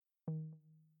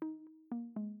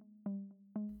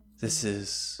This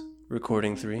is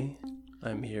recording 3.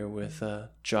 I'm here with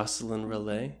Jocelyn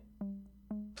Relay.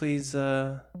 Please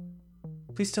tell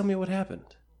me what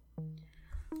happened.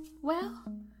 Well,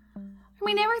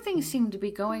 everything seemed to be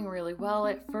going really well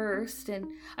at first, and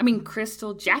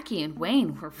Crystal, Jackie, and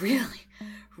Wayne were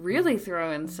really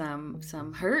throwing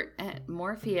some hurt at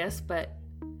Morpheus, but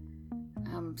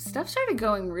stuff started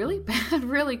going really bad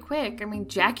really quick.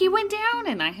 Jackie went down,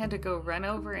 and I had to go run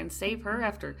over and save her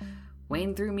after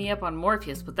Wayne threw me up on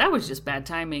Morpheus, but that was just bad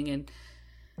timing, and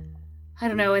I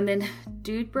don't know. And then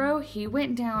Dude Bro, he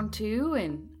went down too,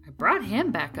 and I brought him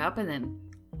back up, and then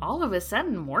all of a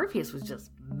sudden Morpheus was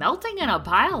just melting in a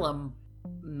pile of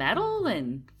metal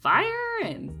and fire,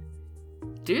 and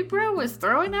Dude Bro was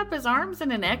throwing up his arms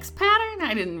in an X pattern.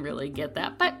 I didn't really get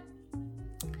that, but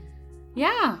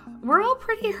yeah, we're all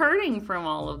pretty hurting from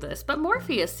all of this, but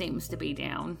Morpheus seems to be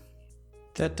down.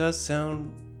 That does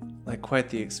sound like quite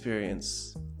the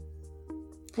experience.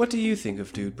 What do you think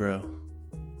of Dude Bro?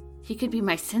 He could be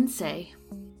my sensei.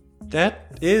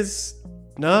 That is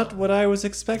not what I was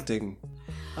expecting.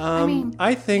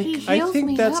 I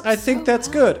think that's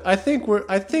good. I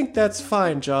think that's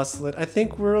fine, Jocelyn. I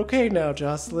think we're okay now,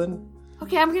 Jocelyn.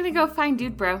 Okay, I'm gonna go find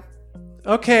Dude Bro.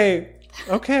 Okay.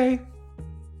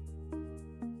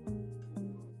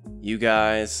 You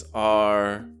guys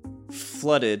are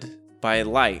flooded by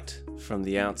light from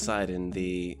the outside in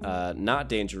the not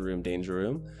danger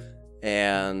room,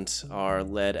 and are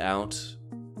led out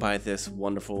by this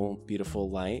wonderful, beautiful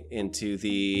light into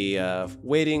the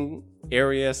waiting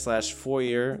area /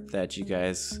 foyer that you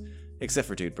guys, except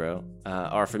for Dude Bro,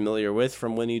 are familiar with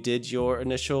from when you did your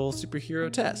initial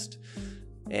superhero test.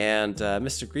 And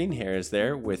Mr. Greenhair is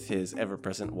there with his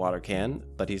ever-present water can,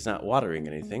 but he's not watering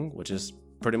anything, which is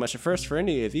pretty much a first for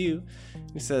any of you.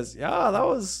 He says, "Yeah, that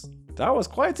was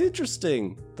quite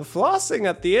interesting. The flossing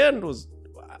at the end was,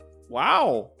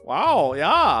 wow,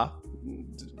 yeah,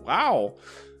 wow.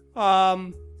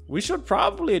 We should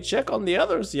probably check on the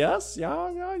others, yes? Yeah.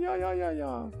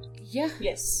 Yeah.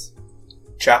 Yes.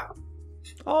 Cha.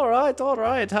 All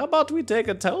right. How about we take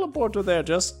a teleporter there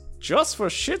just for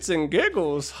shits and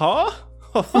giggles, huh?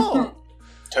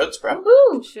 Toads, bro.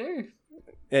 Woohoo! Sure.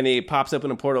 And he pops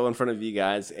open a portal in front of you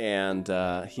guys, and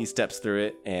he steps through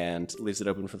it and leaves it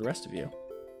open for the rest of you.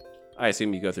 I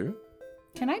assume you go through?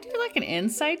 Can I do an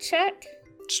insight check?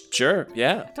 Sure,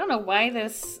 yeah. I don't know why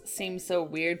this seems so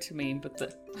weird to me,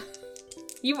 but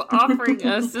you offering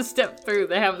us to step through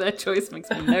to have that choice makes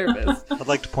me nervous. I'd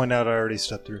like to point out I already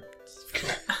stepped through.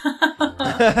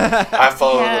 I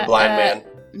follow the blind man.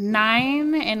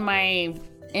 9, and my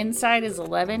inside is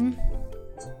 11.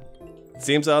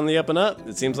 Seems on the up and up.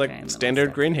 It seems like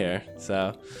standard green hair,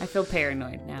 so. I feel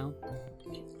paranoid now.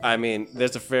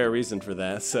 There's a fair reason for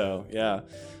that, so yeah.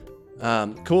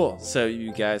 Cool. So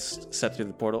you guys step through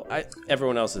the portal.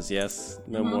 Everyone else is yes.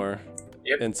 No more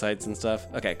insights and stuff.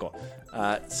 Okay, cool.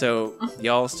 So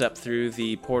y'all step through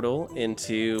the portal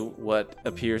into what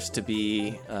appears to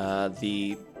be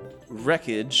the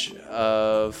wreckage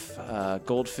of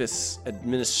Goldfist's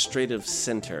administrative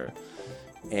center.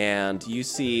 And you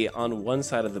see on one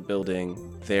side of the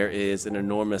building, there is an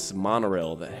enormous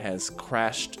monorail that has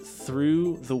crashed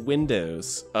through the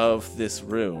windows of this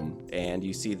room. And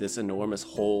you see this enormous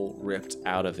hole ripped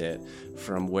out of it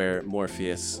from where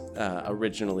Morpheus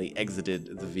originally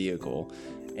exited the vehicle.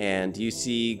 And you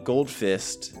see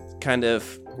Goldfist kind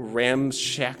of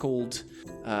ramshackled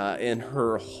in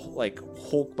her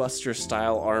Hulkbuster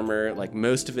style armor.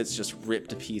 Most of it's just ripped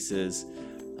to pieces.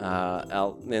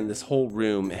 And this whole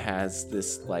room has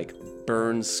this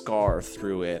burn scar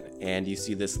through it, and you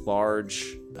see this large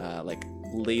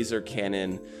laser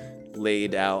cannon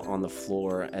laid out on the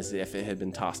floor as if it had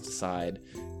been tossed aside.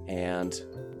 And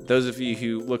those of you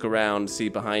who look around see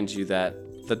behind you that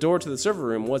the door to the server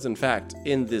room was in fact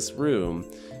in this room,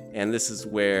 and this is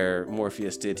where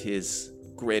Morpheus did his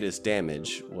greatest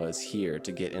damage, was here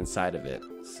to get inside of it.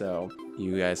 So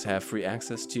you guys have free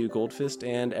access to Goldfist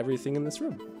and everything in this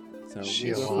room. So is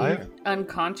she alive?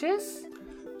 Unconscious?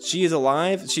 She is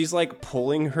alive. She's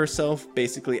pulling herself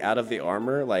basically out of the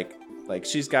armor. Like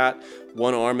she's got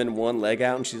one arm and one leg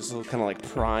out, and she's kind of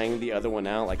prying the other one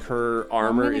out. Her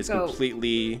armor is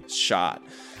completely shot.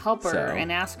 Help her and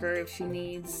ask her if she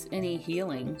needs any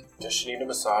healing. Does she need a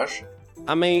massage?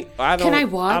 Can I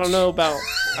watch? I don't know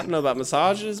about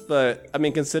massages, but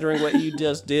considering what you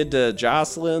just did to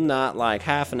Jocelyn not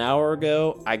half an hour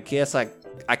ago, I guess I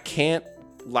can't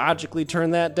logically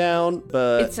turn that down,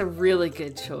 but it's a really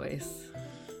good choice.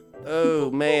 Oh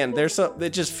man, it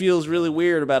just feels really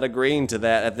weird about agreeing to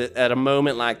that at a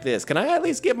moment like this. Can I at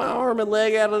least get my arm and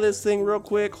leg out of this thing real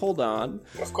quick? Hold on.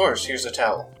 Of course, here's a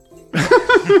towel.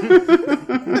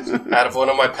 Out of one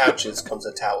of my pouches comes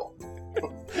a towel.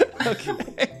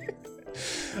 Okay.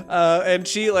 And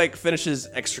she like finishes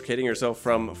extricating herself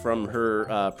from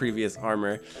her previous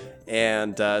armor,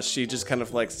 and she just kind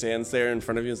of like stands there in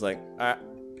front of you. Is like,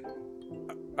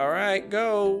 all right,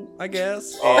 go, I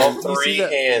guess. All And you three see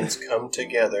that- hands come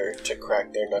together to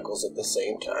crack their knuckles at the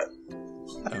same time.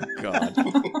 Oh God.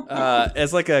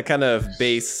 As like a kind of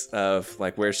base of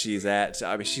like where she's at.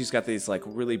 I mean, she's got these like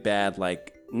really bad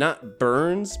like not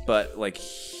burns, but like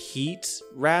heat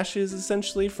rashes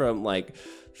essentially from like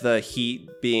the heat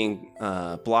being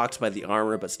blocked by the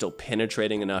armor, but still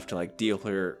penetrating enough to like deal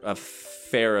her a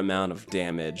fair amount of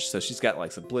damage. So she's got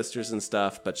like some blisters and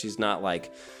stuff, but she's not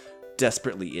like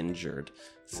desperately injured.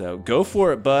 So go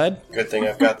for it, bud. Good thing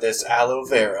I've got this aloe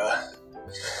vera.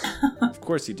 Of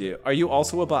course you do. Are you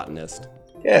also a botanist?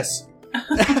 Yes.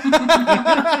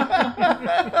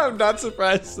 I'm not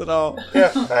surprised at all.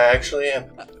 Yeah, I actually am.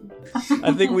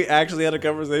 I think we actually had a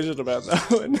conversation about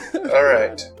that one.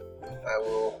 Alright. I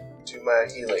will do my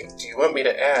healing. Do you want me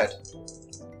to add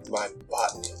my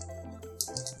botany?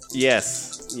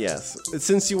 Yes.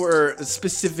 Since you were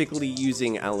specifically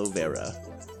using aloe vera.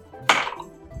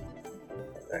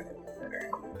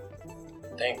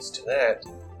 Thanks to that,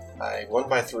 I won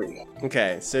by 3.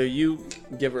 Okay, so you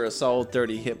give her a solid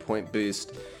 30 hit point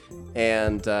boost,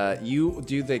 and you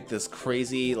do like this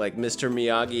crazy, like Mr.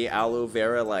 Miyagi aloe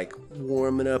vera, like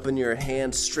warming up in your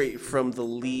hand straight from the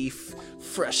leaf,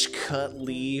 fresh cut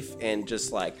leaf, and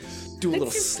just like do a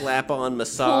little slap-on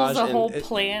massage. Pulls a whole and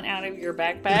plant out of your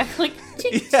backpack, like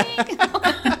ching Yeah. ching.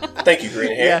 Thank you,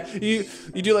 green hair. Yeah,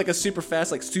 you do like a super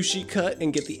fast like sushi cut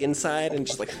and get the inside and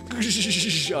just like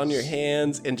on your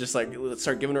hands and just like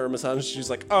start giving her a massage. And she's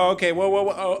like, oh, okay,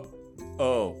 whoa,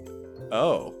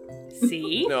 oh.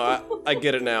 See? No, I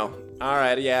get it now. All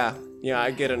right, yeah,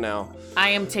 I get it now. I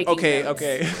am taking notes.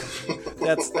 Okay.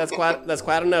 that's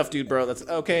quite enough, dude, bro. That's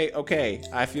okay.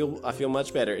 I feel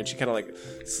much better. And she kind of like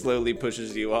slowly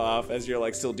pushes you off as you're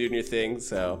like still doing your thing.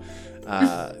 So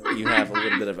you have a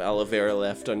little bit of aloe vera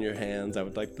left on your hands. I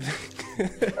would like.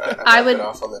 I would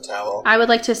off on the towel. I would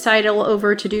like to sidle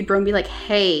over to Dude Bro and be like,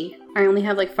 "Hey, I only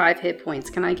have like 5 hit points.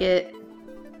 Can I get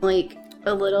like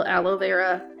a little aloe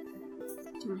vera?"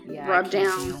 Yeah, Rub I can't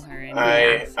down. feel her anymore.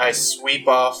 I sweep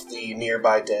off the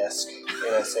nearby desk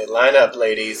and I say, "Line up,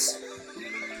 ladies."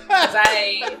 'Cause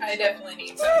I definitely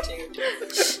need some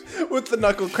too. With the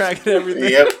knuckle crack and everything.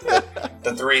 Yep,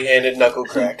 the 3-handed knuckle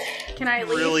crack. Can I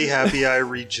leave? Really happy I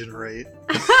regenerate.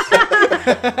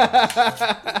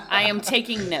 I am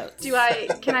taking notes.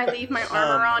 Can I leave my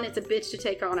armor on? It's a bitch to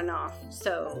take on and off.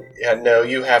 So Yeah, no,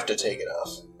 you have to take it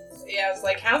off. Yeah, I was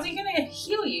like, how's he gonna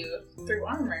heal you through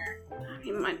armor?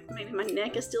 maybe my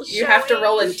neck is still showing. You have to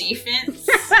roll a defense.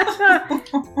 I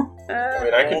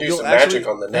mean, I can do You'll some actually magic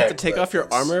on the neck. have to take but off your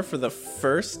it's- armor for the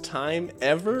first time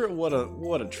ever. What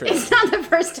a trip. It's not the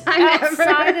first time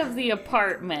Outside ever. of the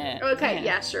apartment. Okay,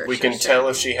 yeah, sure. We sure, can sure. tell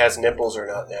if she has nipples or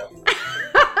not now.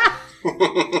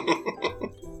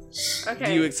 Okay.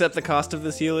 Do you accept the cost of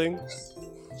this healing?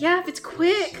 Yeah, if it's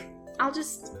quick, I'll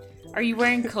just. Are you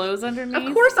wearing clothes underneath?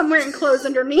 Of course, I'm wearing clothes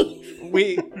underneath.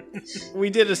 We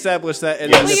did establish that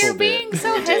in Yes. the Well, nipple you're bit. being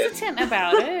so hesitant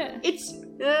about it. It's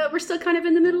we're still kind of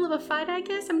in the middle of a fight, I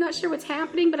guess. I'm not sure what's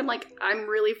happening, but I'm like, I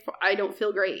don't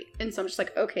feel great, and so I'm just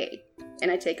like, okay, and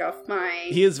I take off my.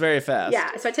 He is very fast.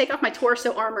 Yeah, so I take off my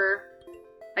torso armor.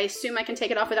 I assume I can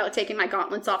take it off without taking my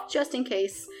gauntlets off, just in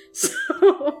case. So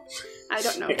I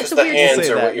don't know. Because It's a the weird. hands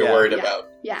say are that, what you're yeah. worried Yeah. about.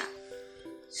 Yeah.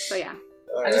 So yeah.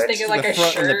 I was just thinking like the a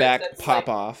front shirt and the back that's pop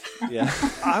like, off. Yeah.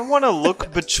 I want to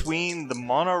look between the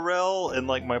monorail and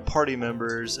like my party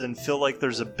members and feel like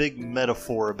there's a big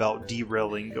metaphor about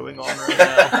derailing going on right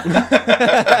now.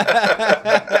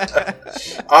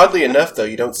 Oddly enough, though,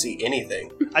 you don't see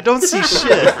anything. I don't see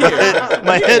shit.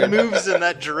 My head moves in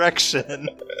that direction.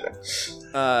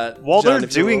 While John, they're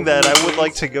if you doing will- that, I would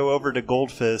like to go over to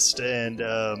Goldfist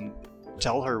and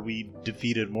tell her we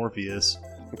defeated Morpheus.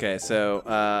 Okay, so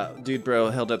Dude Bro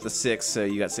held up the 6, so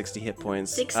you got 60 hit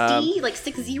points. 60? Like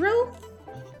 6-0?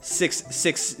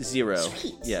 660.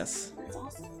 Sweet. Yes.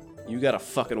 You got a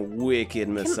fucking wicked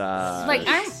massage. Like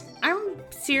I'm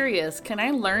serious. Can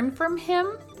I learn from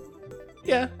him?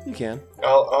 Yeah, you can.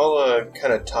 I'll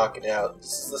kind of talk it out.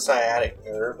 This is the sciatic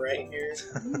nerve right here.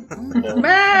 No. Read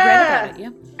about it, yeah.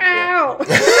 Ow!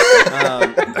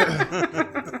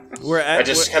 We're at I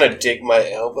just kind of dig my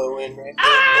elbow in right there.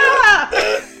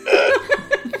 Ah!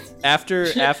 after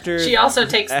She also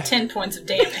takes 10 points of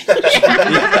damage.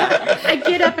 I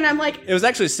get up and I'm like, it was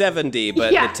actually 70,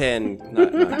 but Yeah. the 10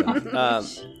 knocked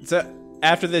off. So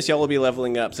after this, y'all will be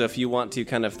leveling up. So if you want to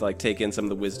kind of like take in some of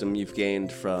the wisdom you've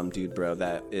gained from Dude Bro,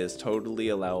 that is totally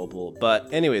allowable.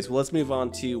 But anyways, well, let's move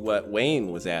on to what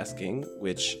Wayne was asking,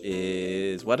 which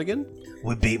is what again?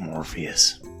 We beat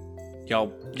Morpheus.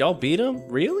 Y'all beat him?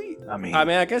 Really? I mean,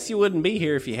 I guess you wouldn't be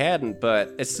here if you hadn't,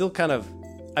 but it's still kind of,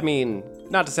 I mean,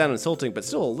 not to sound insulting, but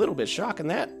still a little bit shocking.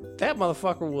 That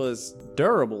motherfucker was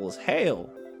durable as hell.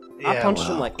 I punched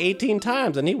him like 18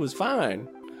 times and he was fine.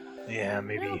 Yeah, I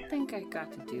maybe. don't think I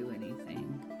got to do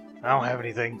anything. I don't have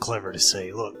anything clever to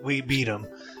say. Look, we beat him.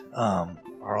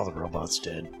 Are all the robots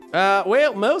dead?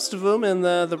 Well, most of them, and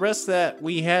the rest that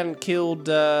we hadn't killed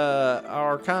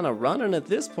are kind of running at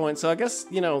this point. So I guess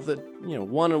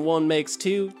 1 and 1 makes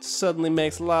 2 suddenly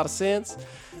makes a lot of sense.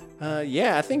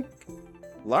 Yeah, I think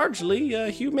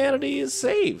largely humanity is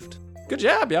saved. Good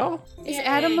job, y'all. Is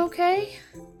Adam okay?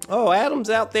 Oh, Adam's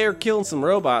out there killing some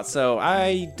robots, so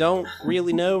I don't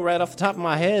really know right off the top of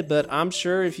my head, but I'm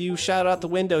sure if you shout out the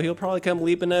window, he'll probably come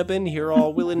leaping up in here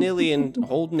all willy-nilly and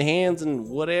holding hands and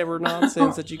whatever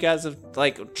nonsense that you guys have,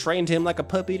 like, trained him like a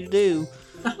puppy to do.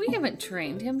 We haven't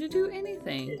trained him to do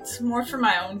anything. It's more for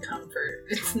my own comfort.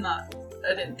 It's not.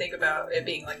 I didn't think about it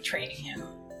being like training him.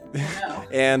 No.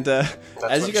 And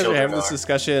as you guys are having this are.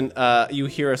 discussion, you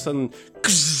hear a sudden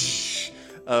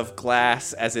of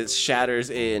glass as it shatters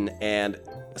in, and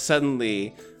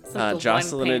suddenly It's like the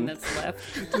Jocelyn one and pain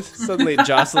that's left. suddenly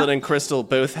Jocelyn and Crystal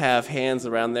both have hands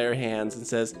around their hands and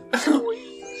says,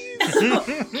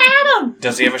 Adam!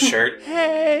 Does he have a shirt?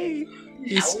 "Hey!"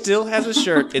 He still has a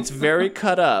shirt. It's very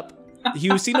cut up.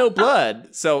 You see no blood,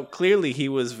 so clearly he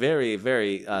was very,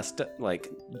 very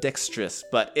dexterous.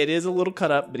 But it is a little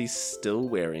cut up, but he's still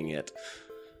wearing it.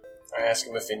 I ask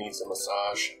him if he needs a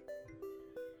massage.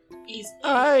 Easy.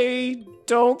 I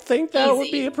don't think that would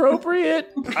be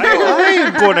appropriate. I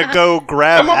am going to go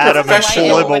grab I'm a Adam and professional.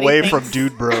 pull him What he away thinks. from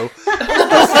Dude Bro.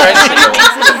 Professional.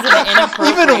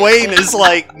 Even Wayne is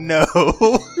like, no.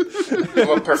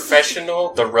 I'm a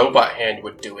professional. The robot hand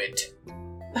would do it.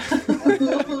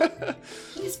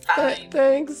 He's fine.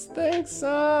 Thanks.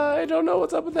 I don't know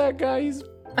what's up with that guy. He's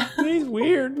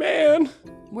weird, man.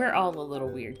 We're all a little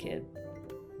weird, kid.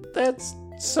 That's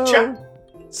Cha.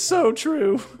 so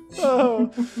true. Oh.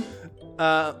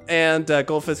 And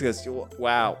Goldfish goes,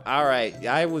 "Wow, all right.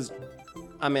 I was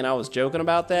joking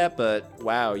about that, but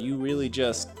wow, you really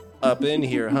just up in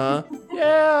here, huh?"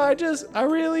 "Yeah, I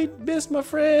really missed my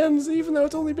friends, even though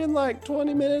it's only been like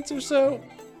 20 minutes or so.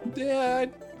 Yeah,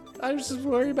 I just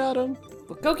worry about them."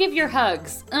 Well, go give your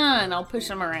hugs. And I'll push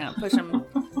him around. Push him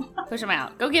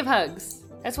out. Go give hugs.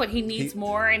 That's what he needs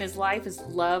more in his life is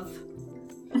love.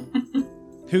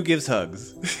 Who gives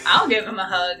hugs? I'll give him a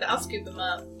hug. I'll scoop him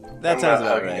up. That I'm sounds not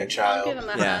about hugging a right. child. Give him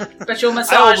a Yeah. hug. But you'll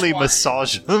massage I only one.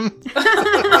 massage him.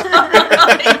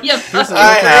 You fucking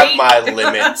I have great. my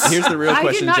limits. Here's the real I do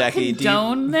question, not Jackie.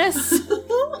 condone this.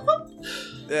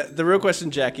 The real question,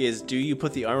 Jackie, is do you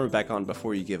put the armor back on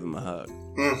before you give him a hug?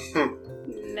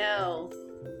 No.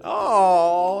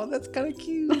 Oh, that's kind of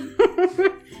cute.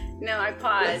 No, I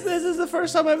paused. This is the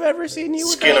first time I've ever seen you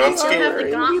with Skin on the I skin. have armor, the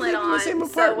and we gauntlet live in the same on,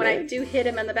 so when I apartment. do hit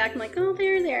him in the back, I'm like, oh,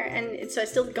 there, and so I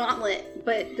still gauntlet,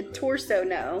 but the torso,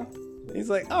 no. He's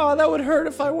like, oh, that would hurt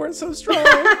if I weren't so strong.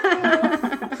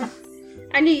 I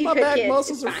knew you My could, back kid.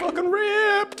 muscles It's are fine. fucking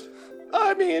ripped.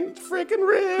 I mean, freaking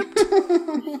ripped.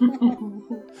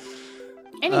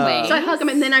 Anyway. So I hug him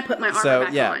and then I put my armor So,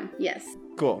 back yeah. on. Yes.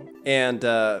 Cool. And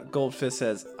Goldfish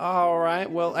says, all right,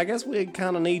 well, I guess we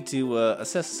kind of need to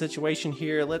assess the situation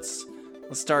here. Let's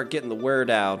start getting the word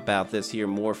out about this here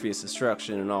Morpheus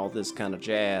destruction and all this kind of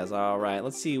jazz. All right,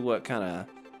 let's see what kind of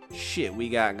shit we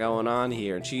got going on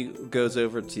here. And she goes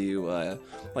over to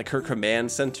like her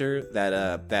command center,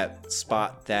 that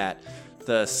spot that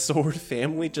the Sword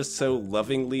family just so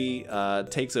lovingly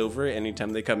takes over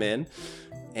anytime they come in,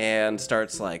 and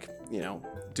starts like,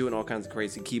 doing all kinds of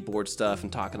crazy keyboard stuff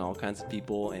and talking to all kinds of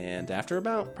people. And after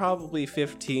about probably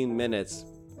 15 minutes,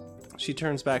 she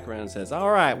turns back around and says,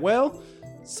 all right, well,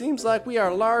 seems like we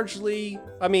are largely,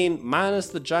 minus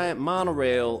the giant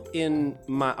monorail in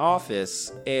my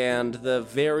office and the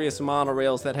various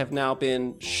monorails that have now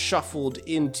been shuffled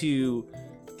into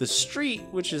the street,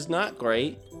 which is not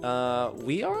great.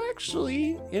 We are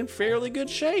actually in fairly good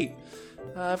shape.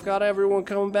 I've got everyone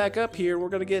coming back up here. We're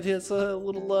gonna get his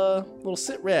little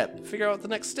sit rep, figure out the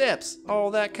next steps,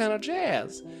 all that kind of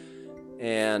jazz.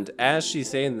 And as she's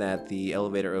saying that, the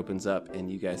elevator opens up, and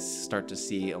you guys start to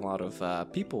see a lot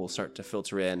of people start to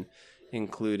filter in,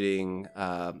 including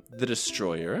the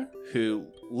Destroyer, who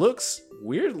looks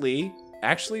weirdly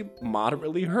actually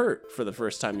moderately hurt for the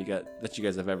first time you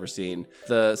guys have ever seen.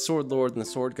 The Sword Lord and the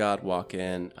Sword God walk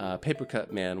in. Paper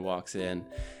Cut Man walks in,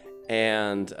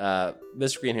 and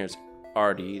Mr. Greenhair's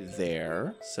already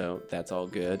there, so that's all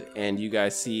good. And you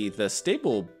guys see the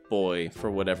stable boy,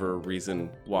 for whatever reason,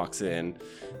 walks in.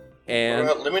 And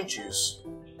what about Lemon Juice?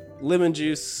 Lemon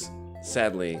Juice,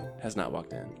 sadly, has not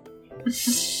walked in.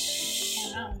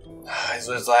 This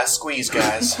was his last squeeze,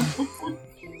 guys.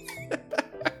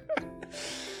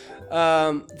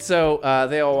 So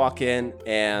they all walk in,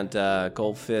 and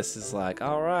Goldfist is like,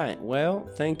 all right, well,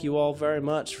 thank you all very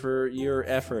much for your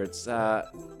efforts.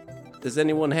 Does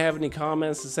anyone have any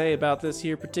comments to say about this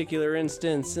here particular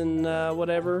instance and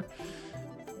whatever?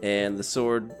 And the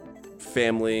Sword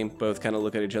family both kind of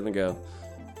look at each other and go,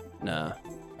 nah,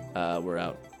 we're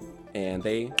out. And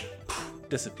they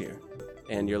disappear.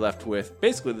 And you're left with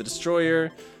basically the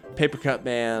Destroyer, Paper Cut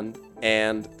Man,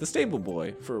 and the Stable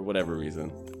Boy for whatever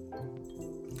reason.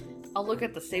 I'll look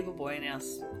at the stable boy and ask,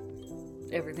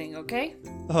 everything okay?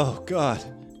 Oh, God.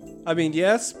 I mean,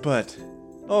 yes, but...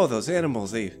 Oh, those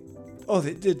animals, they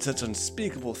did such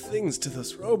unspeakable things to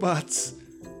those robots.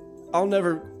 I'll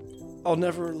never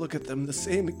look at them the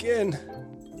same again.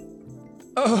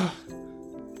 Oh.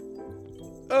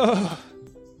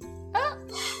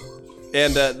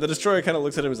 And the Destroyer kind of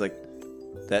looks at him and is like,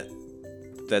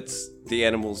 that's the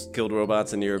animals killed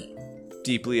robots and you're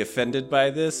deeply offended by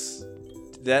this?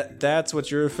 That's what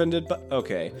you're offended by?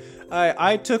 Okay.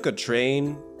 I took a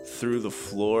train through the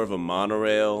floor of a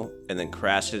monorail and then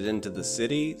crashed it into the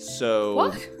city, so...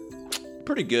 What?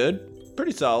 Pretty good.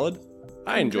 Pretty solid.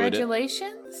 I enjoyed it.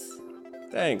 Congratulations.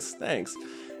 Thanks.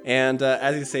 And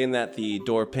as he's saying that, the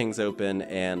door pings open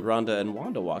and Rhonda and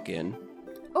Wanda walk in.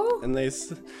 Oh. And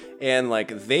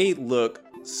they look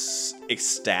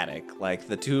ecstatic. Like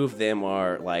the two of them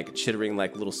are like chittering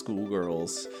like little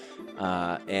schoolgirls.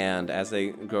 And as they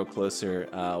grow closer,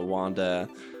 Wanda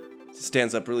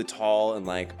stands up really tall and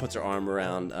like puts her arm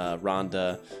around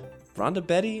Rhonda. Rhonda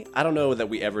Betty? I don't know that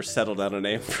we ever settled on a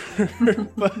name for her,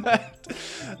 but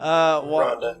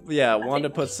Rhonda. Yeah, Wanda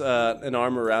puts an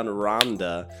arm around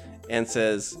Rhonda and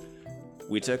says,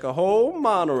 "We took a whole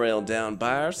monorail down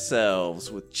by ourselves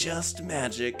with just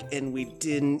magic, and we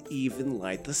didn't even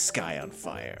light the sky on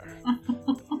fire."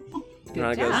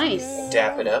 Good Goes, Nice.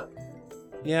 Dap it up.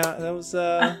 Yeah, that was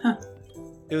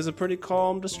it was a pretty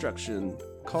calm destruction.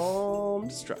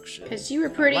 Because you were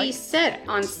pretty set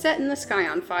on setting the sky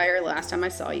on fire last time I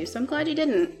saw you, so I'm glad you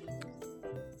didn't.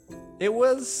 It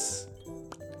was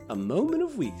a moment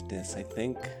of weakness, I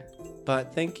think.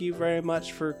 But thank you very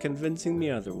much for convincing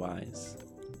me otherwise.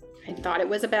 I thought it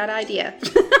was a bad idea.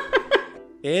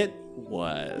 It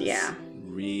was. Yeah.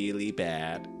 Really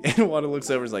bad. And Wanda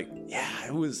looks over and is like, yeah,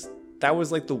 that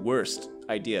was like the worst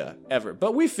idea ever.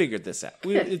 But we figured this out.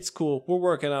 It's cool. We're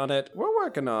working on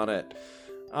it.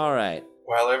 All right.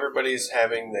 While everybody's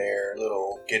having their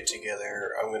little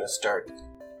get-together, I'm going to start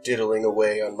diddling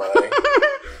away on my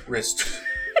wrist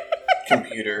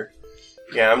computer.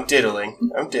 Yeah, I'm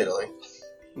diddling. I'm going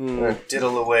to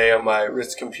diddle away on my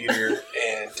wrist computer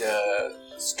and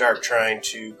start trying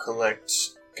to collect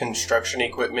construction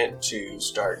equipment to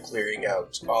start clearing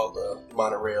out all the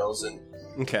monorails and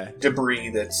debris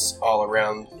that's all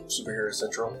around Superhero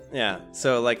Central. Yeah,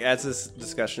 so like as this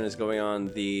discussion is going on,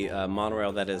 the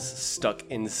monorail that is stuck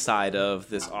inside of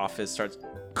this office starts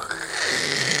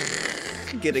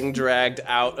getting dragged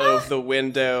out of the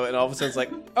window, and all of a sudden it's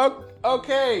like, oh,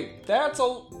 okay, that's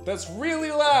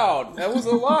really loud. That was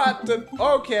a lot.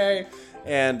 Okay.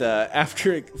 And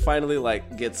after it finally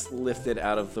like gets lifted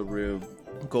out of the room,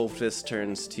 Goldfist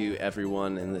turns to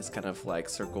everyone in this kind of like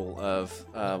circle of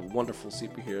wonderful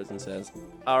superheroes and says,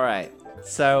 all right,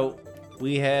 so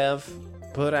we have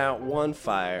put out one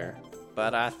fire,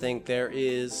 but I think there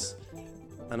is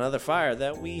another fire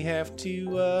that we have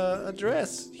to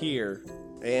address here,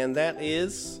 and that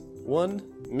is one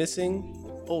missing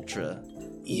Ultra.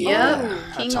 Yep,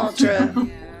 King Ultra.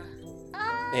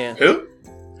 And Who?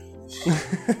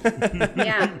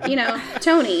 Yeah,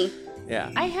 Tony.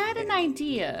 yeah. I had an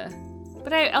idea,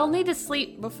 but I'll need to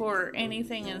sleep before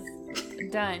anything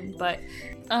is done. But,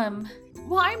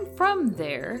 well, I'm from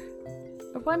there.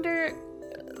 I wonder,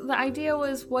 the idea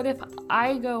was, what if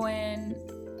I go in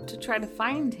to try to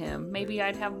find him? Maybe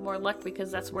I'd have more luck because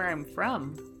that's where I'm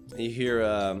from. You hear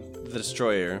the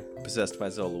Destroyer, possessed by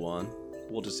Zolowan.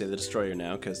 We'll just say the Destroyer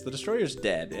now, because the Destroyer's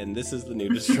dead, and this is the new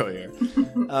Destroyer.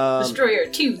 Destroyer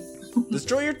 2.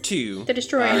 Destroyer 2 The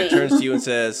Destroyer name. turns to you and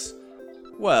says,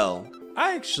 well,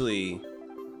 I actually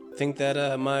think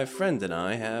that my friend and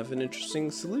I have an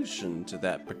interesting solution to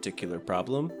that particular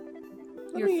problem.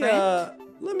 Your friend?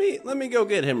 let me go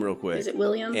get him real quick. Is it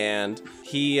William? And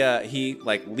he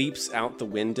like leaps out the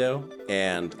window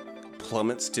and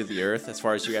plummets to the earth, as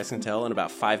far as you guys can tell. And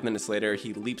about 5 minutes later,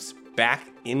 he leaps back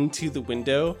into the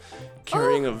window,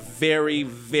 carrying a very,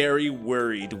 very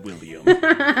worried William.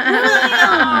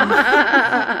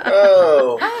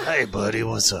 Oh. Hey, buddy,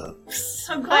 what's up?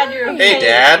 So glad you're Hey,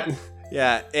 Dad.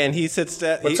 Yeah, and he sits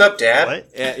down. What's up, Dad? What?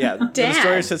 Yeah, the Dad.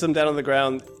 destroyer sits him down on the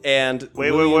ground, and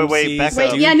Wait, William wait, sees back up.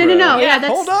 Wait, Dude yeah, no. Bro. Yeah,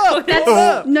 that's Hold up! That's Hold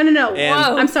up! no.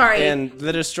 And- I'm sorry. And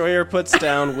the destroyer puts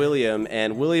down William,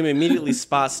 and William immediately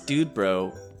spots Dude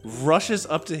Bro, rushes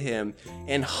up to him,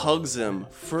 and hugs him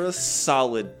for a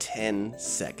solid 10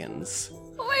 seconds.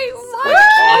 Wait, what? Like,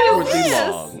 awkwardly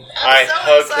Yes. long. I so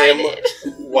hug excited.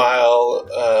 him while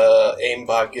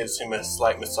Aimbot gives him a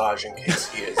slight massage in case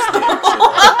he is.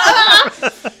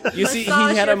 You see, he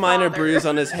Massage had your a minor father. bruise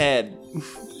on his head.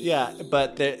 Yeah,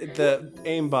 but the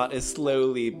aimbot is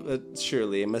slowly but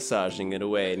surely massaging it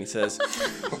away, and he says,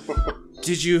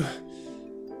 Did you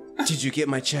get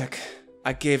my check?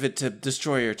 I gave it to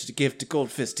Destroyer to give to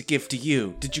Goldfist to give to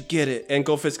you. Did you get it?" And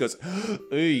Goldfist goes,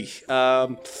 "Hey,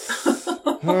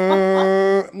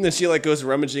 and then she like goes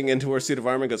rummaging into her suit of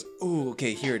armor and goes, "Ooh,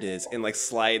 okay, here it is," and like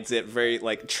slides it very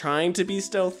like trying to be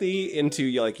stealthy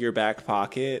into like your back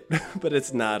pocket, but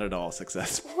it's not at all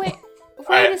successful. Wait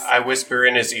a I whisper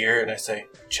in his ear and I say,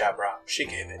 "Chabra, she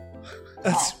gave it."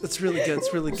 That's really good.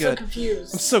 It's really I'm so good.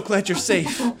 confused. I'm so glad you're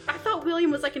safe. I thought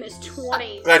William was like in his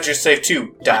 20s. Glad you're safe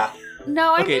too, Da.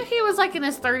 No, I Okay. knew he was like in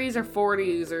his 30s or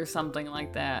 40s or something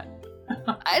like that.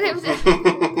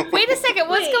 Wait a second,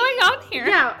 what's Wait. going on here?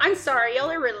 Yeah, I'm sorry.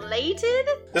 Y'all are related?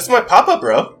 This is my papa,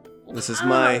 bro. This is Oh,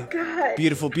 my God.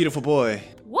 beautiful, beautiful boy.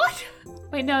 What?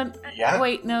 Wait, no. Yeah?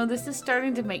 Wait, no, this is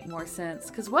starting to make more sense.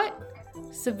 Because what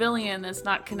civilian that's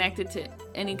not connected to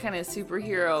any kind of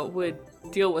superhero would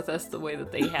deal with us the way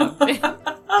that they have been?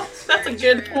 That's a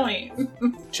good point.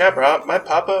 Chabra, my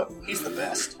papa, he's the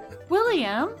best.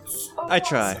 William, I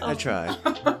try.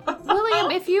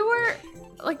 William, if you were,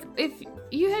 like, if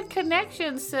you had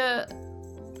connections to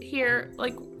here,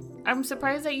 like, I'm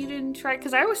surprised that you didn't try,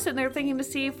 because I was sitting there thinking to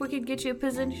see if we could get you a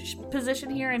position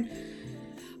here in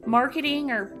marketing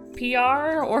or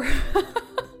PR or...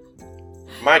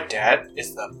 My dad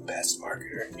is the best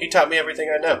marketer. He taught me everything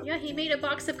I know. Yeah, he made a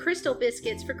box of Crystal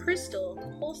biscuits for Crystal.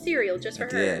 Whole cereal just for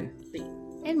I her. did. Sweet.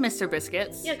 And Mr.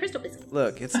 Biscuits. Yeah, Crystal biscuits.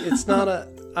 Look, it's not a.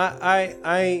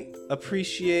 I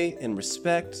appreciate and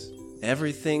respect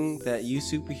everything that you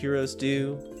superheroes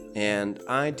do, and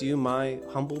I do my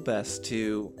humble best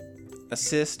to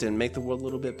assist and make the world a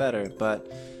little bit better.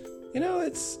 But you know,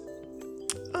 it's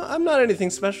I'm not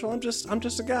anything special. I'm just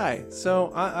a guy.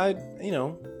 So I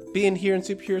being here in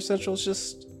Superhero Central is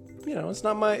just it's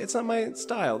not my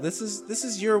style. This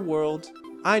is your world.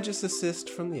 I just assist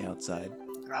from the outside.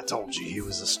 I told you he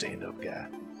was a stand-up guy.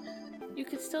 You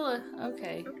could still,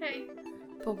 okay. Okay.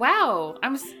 But wow,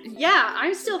 I'm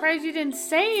still. surprised you didn't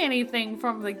say anything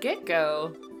from the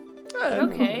get-go.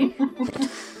 Okay.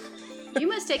 You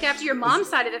must take after your mom's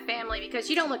side of the family because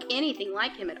you don't look anything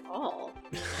like him at all.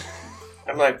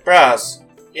 I'm like, bros,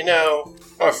 I'm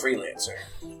a freelancer.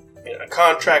 A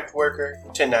contract worker,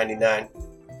 1099.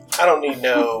 I don't need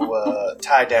no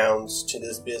tie-downs to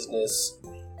this business.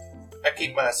 I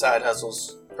keep my side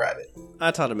hustles private.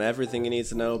 I taught him everything he needs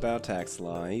to know about tax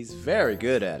law. He's very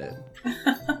good at it.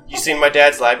 You seen my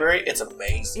dad's library? It's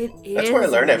amazing. It is That's where I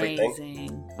learn amazing.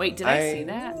 everything. Wait, did I see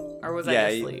that? Or was I Yeah,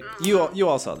 asleep? you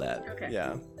all saw that. Okay.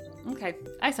 Yeah. Okay,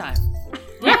 I saw it.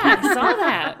 Yeah, I saw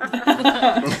that.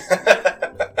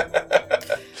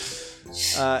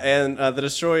 And the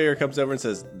destroyer comes over and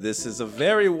says, "This is a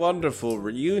very wonderful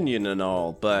reunion and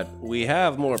all, but we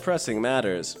have more pressing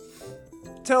matters.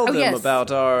 Tell them yes.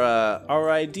 about our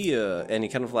idea." And he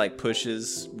kind of like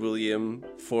pushes William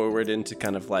forward into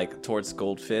kind of like towards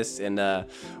Goldfist, and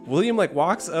William like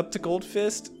walks up to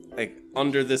Goldfist like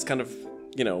under this kind of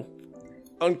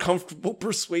uncomfortable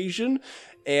persuasion,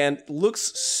 and looks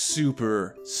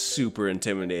super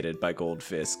intimidated by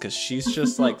Goldfist because she's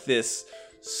just like this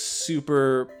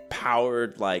super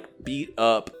powered, like beat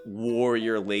up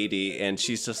warrior lady, and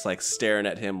she's just like staring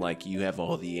at him like, "You have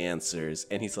all the answers."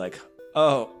 And he's like,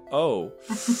 oh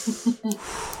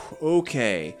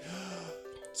okay,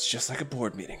 it's just like a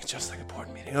board meeting,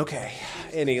 okay.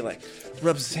 And he like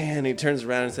rubs his hand and he turns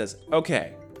around and says,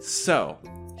 "Okay, so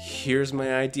here's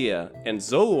my idea." And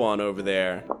Zoluan over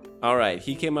there, all right,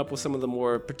 he came up with some of the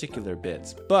more particular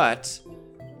bits, but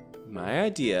my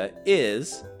idea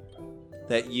is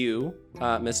that you,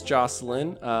 Miss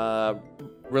Jocelyn,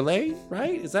 Relay,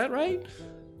 right? Is that right?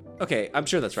 Okay, I'm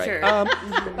sure that's right. Sure.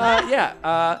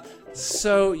 Yeah.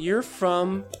 So you're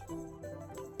from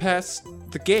past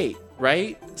the gate,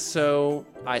 right? So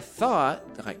I thought,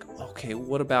 like, okay,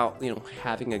 what about,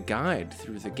 having a guide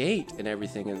through the gate and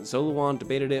everything? And Zolowan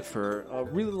debated it for a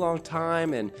really long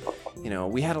time, and,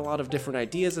 we had a lot of different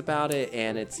ideas about it,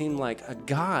 and it seemed like a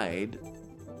guide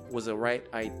was a right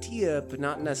idea, but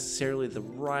not necessarily the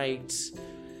right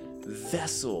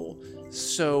vessel.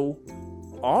 So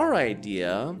our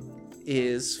idea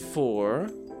is for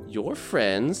your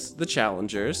friends, the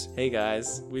Challengers. Hey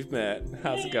guys, we've met.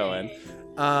 How's it going?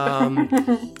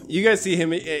 You guys see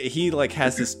him, he like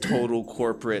has this total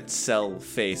corporate cell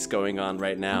face going on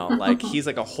right now. Like he's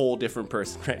like a whole different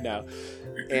person right now.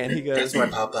 And he goes, "That's my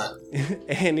papa."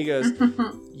 And he goes,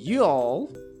 "You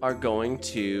all are going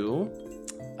to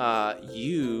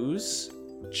use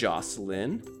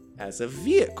Jocelyn as a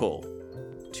vehicle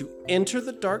to enter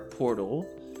the dark portal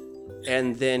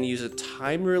and then use a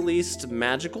time-released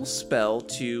magical spell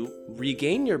to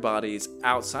regain your bodies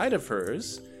outside of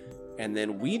hers, and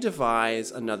then we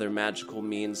devise another magical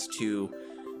means to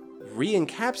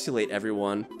re-encapsulate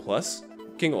everyone, plus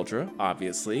King Ultra,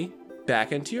 obviously,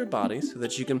 back into your body so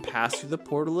that you can pass through the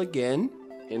portal again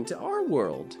into our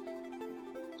world."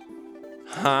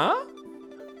 Huh?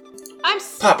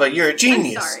 Papa, you're a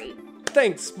genius. I'm sorry.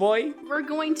 Thanks, boy. We're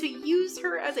going to use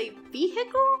her as a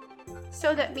vehicle?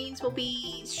 So that means we'll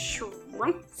be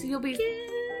shrunk. So you'll be...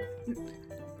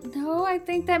 No, I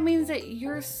think that means that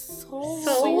your soul will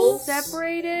Souls? be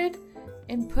separated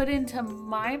and put into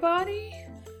my body?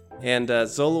 And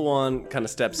Zolowan kind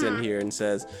of steps in here and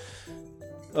says,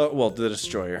 the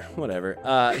Destroyer,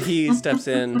 whatever. He steps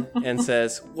in and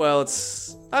says, well,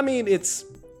 it's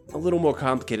a little more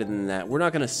complicated than that. We're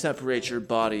not going to separate your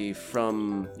body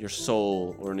from your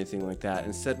soul or anything like that.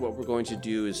 Instead, what we're going to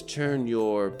do is turn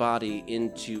your body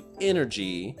into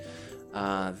energy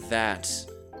that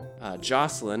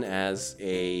Jocelyn, as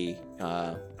a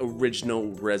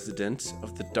original resident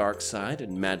of the dark side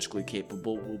and magically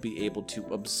capable, will be able to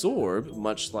absorb,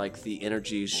 much like the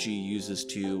energies she uses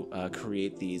to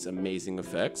create these amazing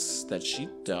effects that she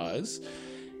does.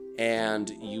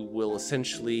 And you will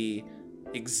essentially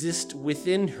exist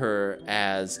within her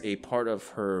as a part of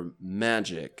her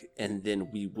magic, and then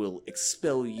we will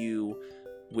expel you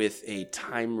with a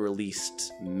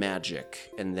time-released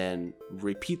magic, and then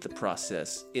repeat the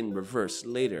process in reverse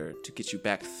later to get you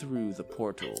back through the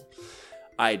portal.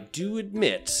 I do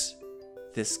admit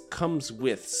this comes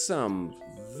with some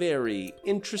very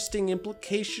interesting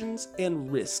implications and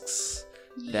risks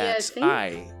that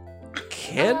I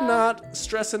cannot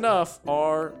stress enough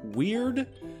are weird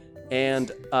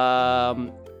and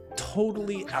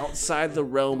totally outside the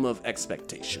realm of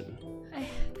expectation.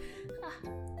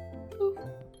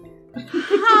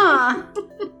 Huh.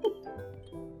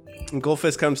 And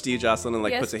Goldfist comes to you, Jocelyn, and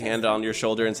Yes, puts a hand on your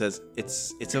shoulder and says,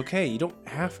 "It's okay. You don't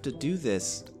have to do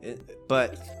this,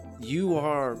 but you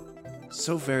are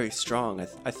so very strong.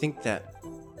 I think that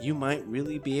you might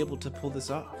really be able to pull this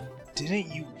off."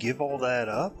 Didn't you give all that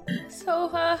up? So,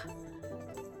 I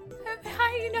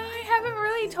haven't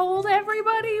really told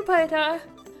everybody, but,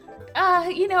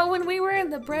 when we were in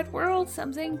the bread world,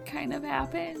 something kind of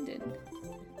happened, and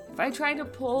if I try to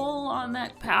pull on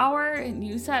that power and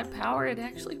use that power, it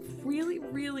actually really,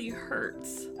 really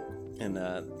hurts. And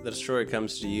the Destroyer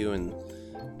comes to you and,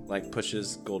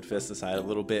 pushes Goldfist aside a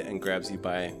little bit and grabs you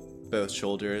by both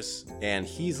shoulders, and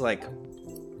he's,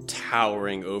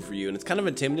 towering over you, and it's kind of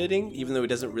intimidating, even though he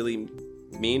doesn't really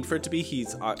mean for it to be. He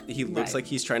looks like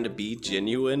he's trying to be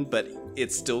genuine, but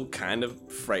it's still kind of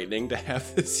frightening to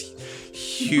have this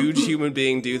huge human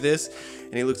being do this.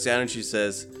 And he looks down and she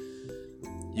says,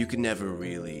 "You can never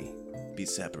really be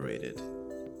separated.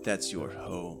 That's your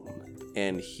home."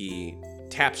 And he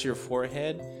taps your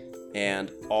forehead,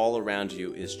 and all around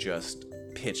you is just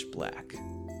pitch black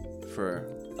for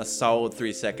a solid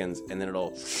 3 seconds, and then it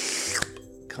all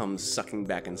comes sucking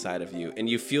back inside of you, and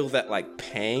you feel that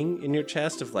pang in your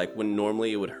chest of when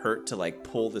normally it would hurt to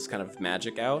pull this kind of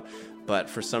magic out, but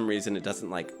for some reason it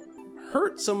doesn't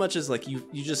hurt so much as you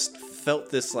just felt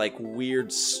this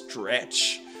weird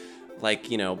stretch,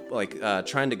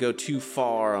 trying to go too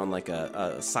far on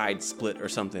a side split or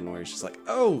something, where it's just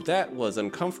oh, that was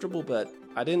uncomfortable, but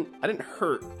I didn't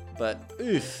hurt, but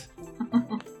oof.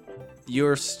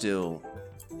 You're still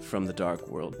from the dark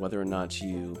world, whether or not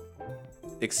you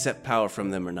accept power from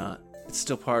them or not. It's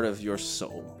still part of your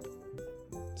soul.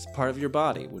 It's part of your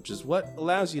body, which is what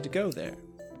allows you to go there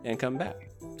and come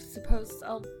back. Suppose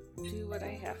I'll do what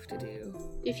I have to do.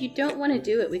 If you don't want to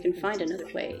do it, we can find another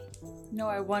way. No,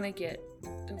 I want to get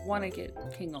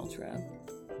King Ultra.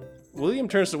 William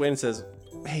turns away and says,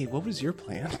 "Hey, what was your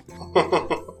plan?"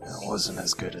 That wasn't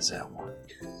as good as that one.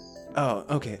 Oh,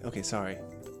 okay, sorry.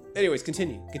 Anyways,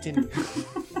 continue.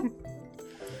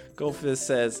 Goldfish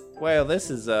says, well, this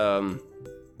is, damn,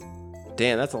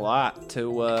 that's a lot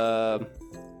to,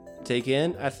 take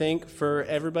in, I think, for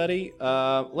everybody.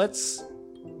 Let's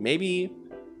maybe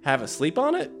have a sleep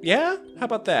on it? Yeah? How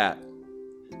about that?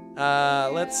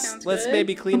 Let's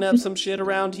maybe clean up some shit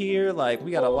around here. Like,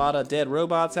 we got a lot of dead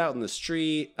robots out in the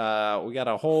street. We got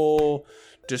a whole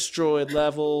destroyed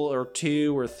level or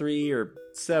 2 or 3 or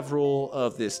several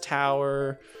of this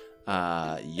tower.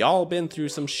 Y'all been through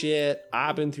some shit.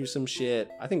 I've been through some shit.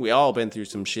 I think we all been through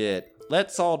some shit.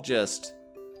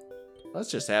 Let's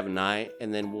just have a night,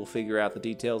 and then we'll figure out the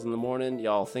details in the morning.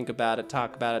 Y'all think about it,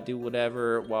 talk about it, do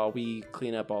whatever, while we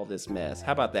clean up all this mess.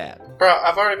 How about that? Bro,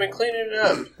 I've already been cleaning it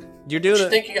up. You're doing What you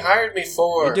think you hired me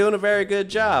for? You're doing a very good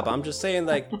job. I'm just saying,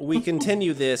 like, we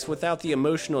continue this without the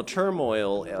emotional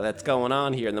turmoil that's going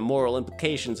on here and the moral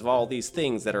implications of all these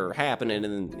things that are happening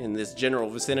in this general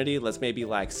vicinity. Let's maybe,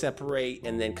 like, separate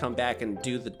and then come back and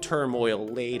do the turmoil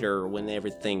later when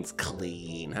everything's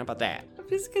clean. How about that?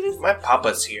 My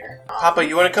papa's here. Papa,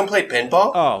 you want to come play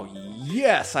pinball? Oh,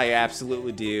 yes, I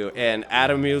absolutely do. And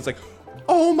Adam was like,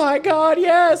 oh my god,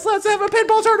 yes, let's have a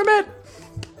pinball tournament.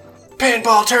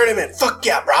 Pinball tournament, fuck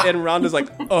yeah, bro. And Rhonda's like,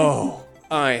 oh,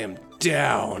 I am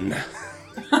down.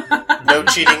 No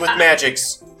cheating with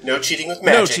magics. No cheating with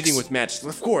magics. No cheating with magic,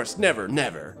 of course,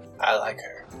 never. I like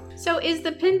her. So is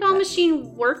the pinball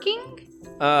machine working?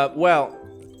 Well,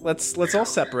 let's all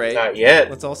separate. Not yet.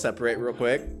 Let's all separate real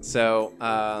quick. So,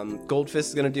 Goldfish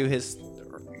is gonna do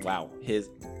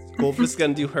Goldfish is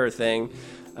gonna do her thing,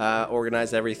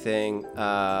 organize everything.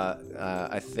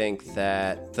 I think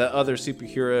that the other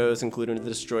superheroes, including the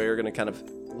Destroyer, are gonna kind of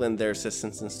lend their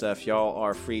assistance and stuff. Y'all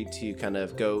are free to kind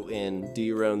of go and do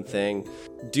your own thing.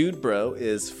 Dude Bro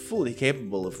is fully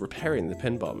capable of repairing the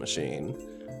pinball machine.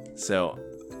 So,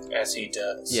 as he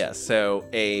does. yeah, so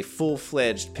a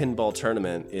full-fledged pinball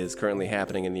tournament is currently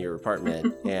happening in your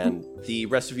apartment, and the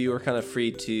rest of you are kind of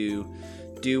free to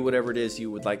do whatever it is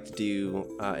you would like to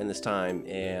do in this time,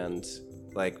 and,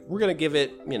 like, we're gonna give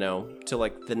it, till,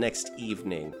 like, the next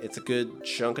evening. It's a good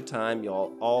chunk of time.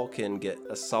 Y'all all can get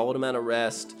a solid amount of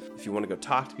rest. If you want to go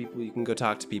talk to people, you can go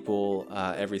talk to people.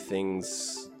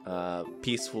 Everything's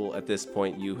peaceful at this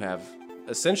point. You have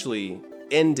essentially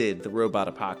ended the robot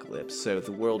apocalypse, so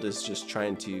the world is just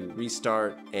trying to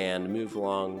restart and move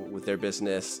along with their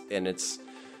business, and it's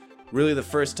really the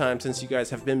first time since you guys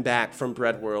have been back from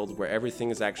Bread World where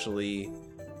everything is actually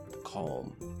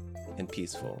calm and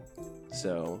peaceful.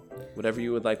 So whatever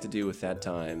you would like to do with that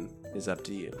time is up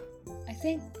to you. I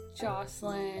think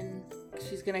Jocelyn,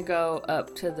 she's gonna go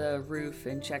up to the roof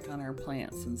and check on her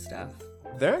plants and stuff.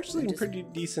 They're actually in pretty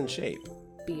decent shape.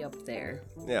 Be up there.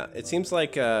 Yeah, it seems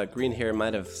like Green Hair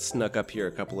might have snuck up here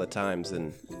a couple of times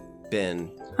and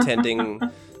been tending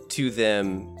to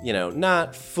them,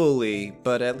 not fully,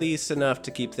 but at least enough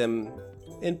to keep them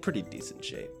in pretty decent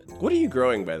shape. What are you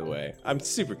growing, by the way? I'm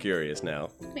super curious now.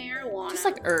 Marijuana. Just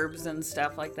like herbs and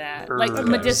stuff like that. Herbs. Like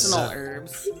medicinal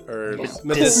herbs. Herbs.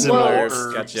 Medicinal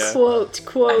herbs. Gotcha. Quote.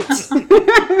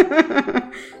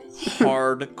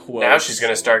 Hard quote. Now she's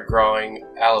going to start growing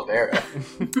aloe vera.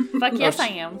 Fuck yes, I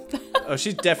am. Oh,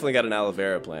 she's definitely got an aloe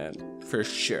vera plant. For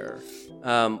sure.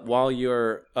 While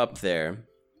you're up there,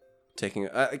 taking...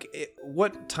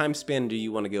 what time span do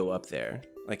you want to go up there?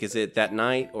 Like, is it that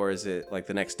night, or is it, like,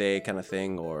 the next day kind of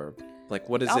thing, or... Like,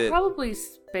 what is I'll it? probably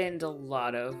spend a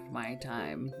lot of my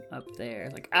time up there.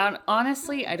 Like,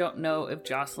 honestly, I don't know if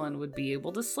Jocelyn would be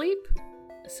able to sleep.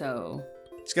 So...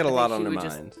 She's got a lot on her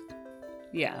mind.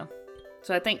 Yeah.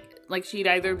 So I think, like, she'd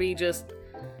either be just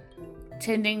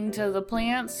tending to the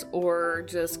plants or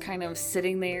just kind of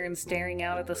sitting there and staring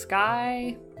out at the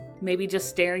sky. Maybe just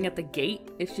staring at the gate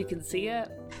if she can see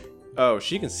it. Oh,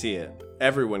 she can see it.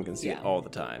 Everyone can see it all the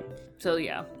time. So,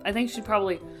 yeah. I think she'd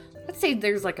probably... Let's say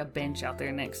there's, like, a bench out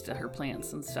there next to her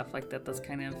plants and stuff like that that's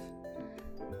kind of,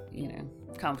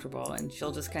 comfortable. And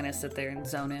she'll just kind of sit there and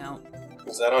zone out.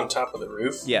 Is that on top of the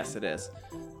roof? Yes, it is.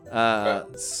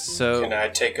 So can I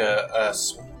take a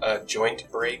joint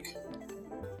break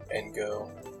and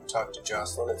go talk to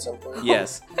Jocelyn at some point?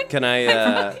 Yes. Can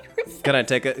I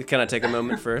take a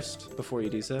moment first before you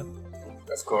do so?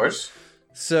 Of course.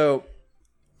 So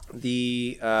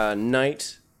the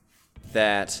night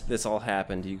that this all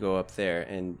happened, you go up there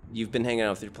and you've been hanging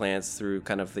out with your plants through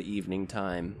kind of the evening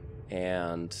time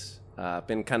and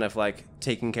been kind of like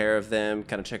taking care of them,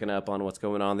 kind of checking up on what's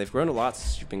going on. They've grown a lot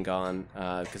since you've been gone,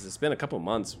 because it's been a couple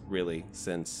months really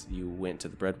since you went to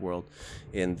the Bread World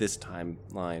in this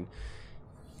timeline.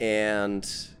 And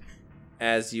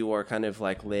as you are kind of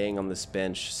like laying on this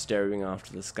bench, staring off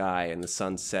to the sky, and the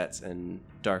sun sets and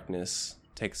darkness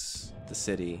takes the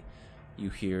city,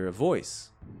 you hear a voice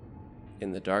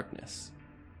in the darkness.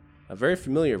 A very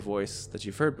familiar voice that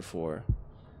you've heard before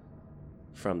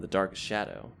from the darkest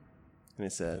shadow. And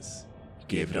it says, You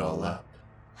gave it all up.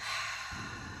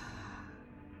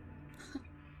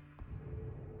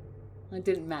 It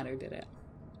didn't matter, did it?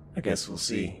 I guess we'll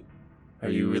see. Are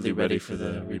you really ready for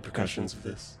the repercussions of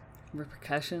this?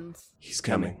 Repercussions? He's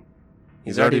coming.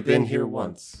 He's already been here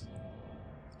once.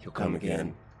 He'll come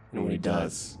again. And when he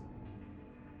does,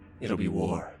 it'll be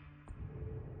war.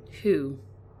 Who?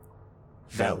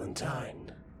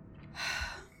 Valentine.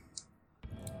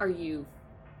 Are you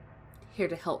here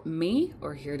to help me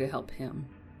or here to help him?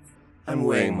 I'm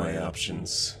weighing my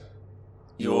options.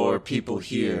 Your people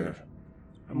here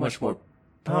are much more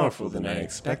powerful than I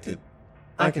expected.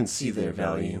 I can see their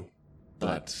value,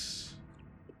 but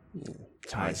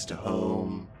ties to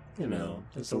home,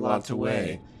 there's a lot to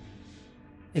weigh.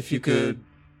 If you could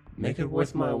make it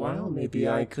worth my while, maybe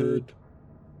I could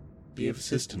be of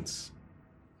assistance.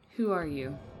 Who are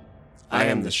you? I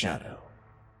am the Shadow.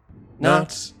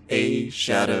 Not a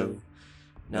shadow.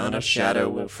 Not a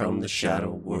shadow from the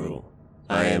shadow world.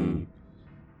 I am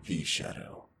the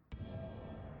Shadow.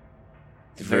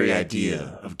 The very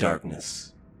idea of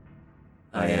darkness.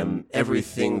 I am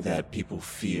everything that people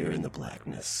fear in the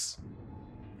blackness.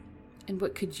 And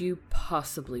what could you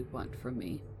possibly want from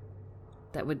me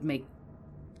that would make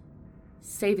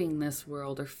saving this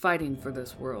world or fighting for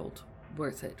this world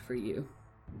worth it for you?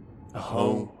 A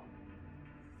home.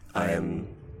 I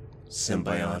am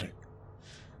symbiotic.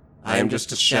 I am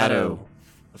just a shadow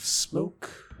of smoke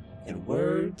and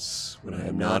words when I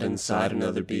am not inside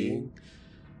another being.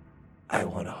 I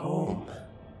want a home.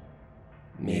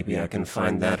 Maybe I can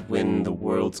find that when the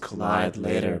worlds collide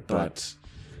later, but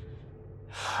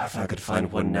if I could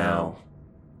find one now,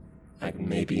 I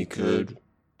maybe could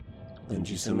lend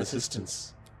you some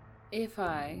assistance. If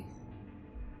I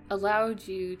allowed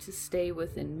you to stay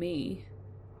within me,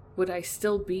 would I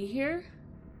still be here?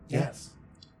 Yes.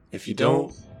 If you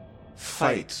don't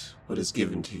fight what is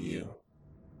given to you,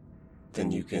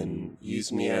 then you can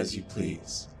use me as you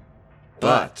please.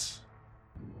 But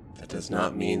that does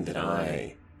not mean that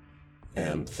I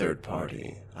am third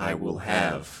party. I will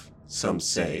have some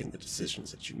say in the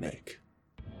decisions that you make.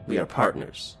 We are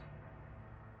partners.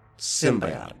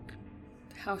 Symbiotic.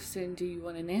 How soon do you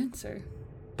want an answer?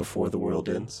 Before the world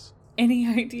ends. Any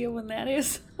idea when that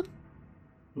is?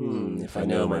 If I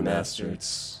know my master,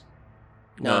 it's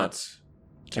not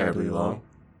terribly long.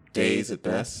 Days at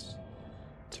best.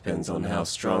 Depends on how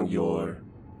strong your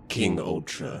King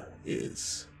Ultra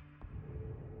is.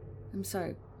 I'm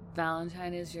sorry,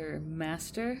 Valentine is your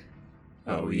master?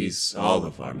 Oh, he's all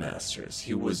of our masters.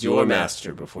 He was your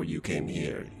master before you came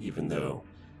here, even though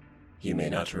you may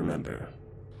not remember.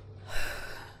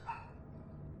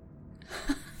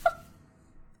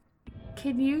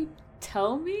 Can you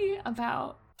tell me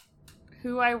about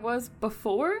who I was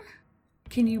before?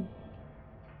 Can you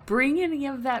bring any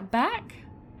of that back?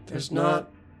 There's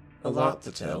not a lot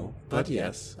to tell, but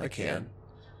yes, I can.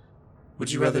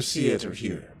 Would you rather see it or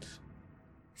hear it?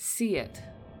 See it.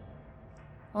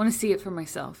 I want to see it for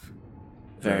myself.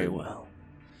 Very well.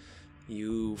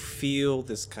 You feel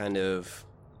this kind of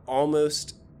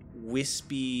almost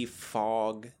wispy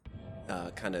fog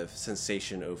kind of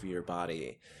sensation over your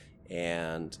body,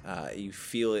 and you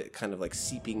feel it kind of like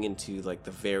seeping into like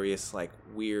the various like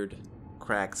weird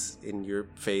cracks in your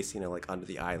face, like under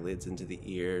the eyelids, into the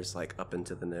ears, like up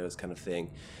into the nose kind of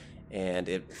thing. And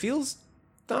it feels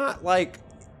not like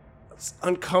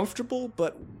uncomfortable,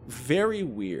 but very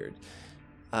weird.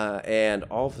 And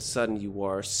all of a sudden you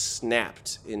are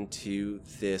snapped into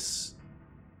this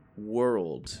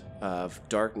world of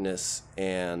darkness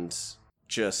and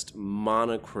just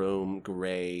monochrome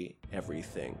gray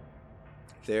everything.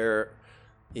 There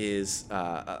is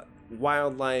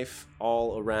wildlife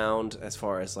all around, as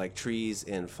far as like trees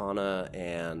and fauna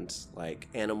and like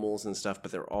animals and stuff,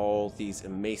 but they're all these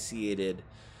emaciated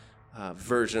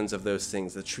versions of those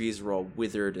things. The trees are all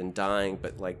withered and dying,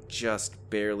 but like just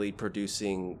barely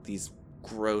producing these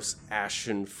gross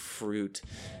ashen fruit.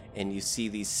 And you see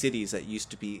these cities that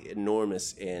used to be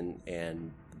enormous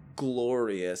and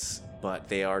glorious, but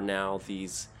they are now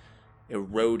these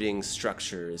eroding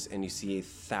structures, and you see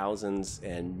thousands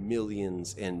and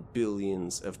millions and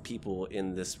billions of people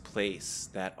in this place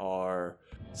that are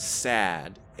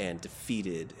sad and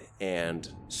defeated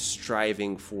and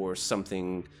striving for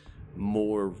something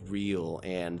more real,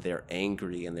 and they're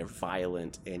angry and they're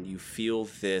violent, and you feel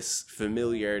this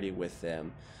familiarity with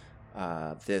them,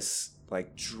 this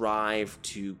like drive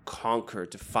to conquer,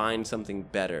 to find something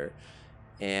better.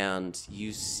 And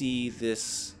you see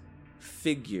this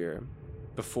figure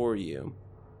before you,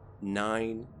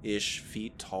 9-ish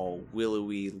feet tall,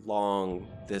 willowy, long,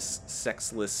 this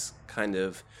sexless kind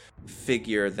of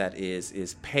figure that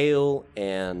is pale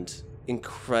and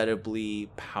incredibly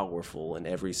powerful in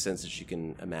every sense that you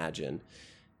can imagine.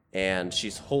 And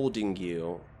she's holding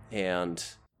you, and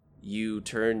you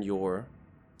turn your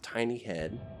tiny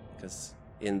head, because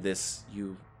in this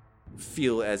you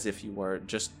feel as if you are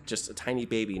just a tiny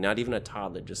baby, not even a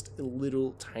toddler, just a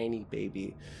little tiny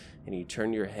baby. And you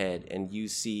turn your head and you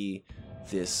see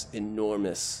this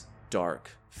enormous dark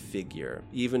figure,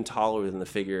 even taller than the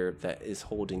figure that is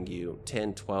holding you,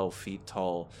 10, 12 feet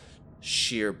tall,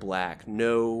 sheer black,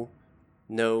 no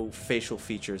facial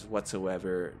features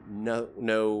whatsoever,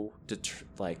 no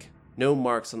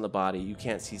marks on the body. You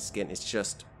can't see skin. It's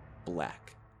just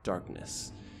black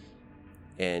darkness.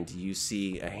 And you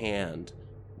see a hand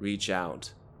reach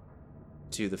out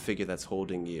to the figure that's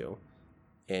holding you.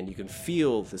 And you can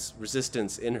feel this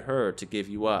resistance in her to give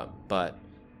you up, but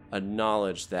a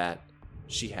knowledge that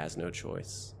she has no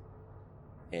choice.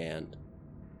 And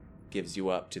gives you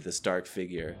up to this dark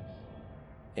figure.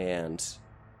 And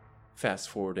fast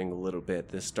forwarding a little bit,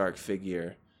 this dark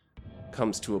figure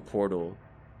comes to a portal,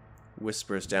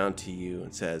 whispers down to you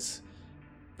and says,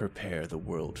 "Prepare the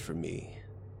world for me,"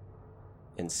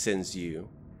 and sends you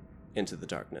into the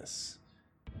darkness.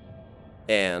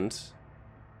 And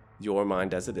your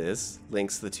mind, as it is,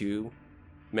 links the two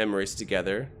memories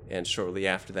together, and shortly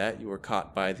after that, you were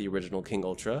caught by the original King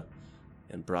Ultra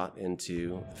and brought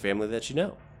into the family that you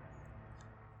know.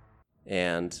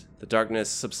 And the darkness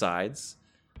subsides.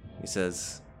 He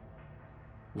says,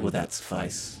 "Will that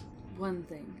suffice?" One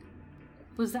thing.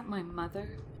 Was that my mother?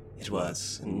 It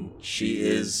was, and she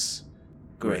is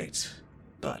great,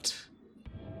 but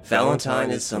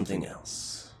Valentine is something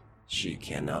else. She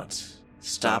cannot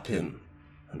stop him,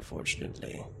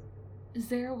 unfortunately. Is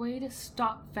there a way to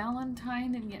stop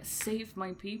Valentine and yet save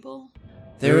my people?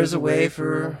 There is a way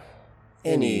for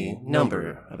any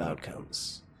number of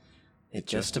outcomes. It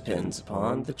just depends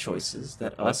upon the choices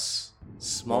that us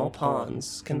small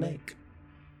pawns can make.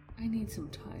 I need some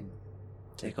time.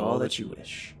 Take all that you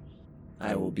wish.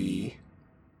 I will be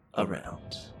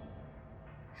around.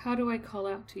 How do I call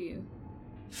out to you?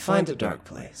 Find a dark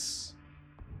place.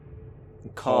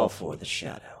 And call for the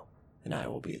shadow, and I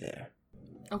will be there.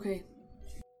 Okay.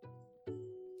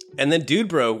 And then Dude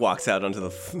Bro walks out onto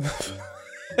the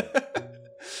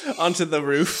onto the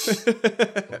roof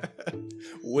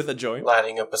with a joint,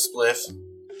 lighting up a spliff.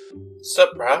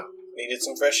 Sup, bro? Needed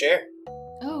some fresh air.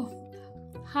 Oh,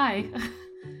 hi.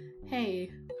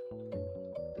 Hey.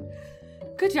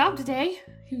 Good job today.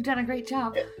 You've done a great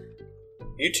job. Yeah.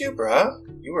 You too, bro.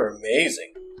 You were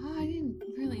amazing. Oh, I didn't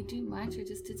really do much. I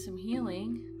just did some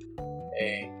healing.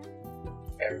 Hey,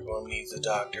 everyone needs a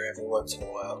doctor every once in a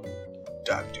while.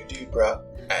 Dr. Dude, bro,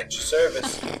 at your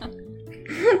service.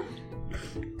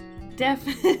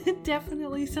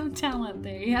 Definitely some talent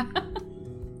there, yeah.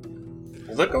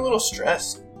 You look a little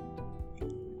stressed.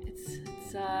 It's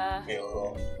Need a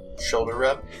little shoulder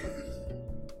rub?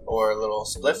 Or a little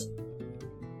spliff?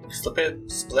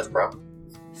 Spliff, bro?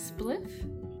 Spliff?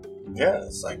 Yeah,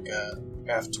 it's like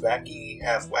half tobacco,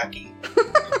 half wacky.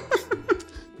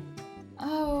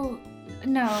 Oh,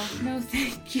 no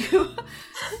thank you.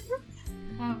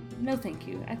 No thank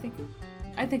you. I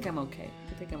think I'm okay.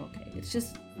 It's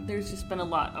just, there's just been a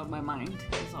lot on my mind,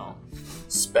 is all.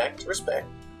 Respect.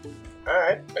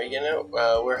 Alright,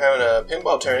 we're having a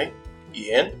pinball tourney.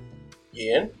 You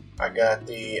in? I got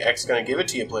the X Gonna Give It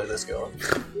To You playlist going.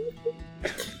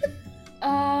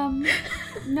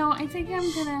 No, I think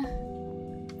I'm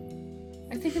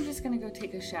just gonna go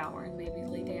take a shower and maybe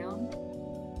lay down.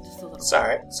 Just a little. It's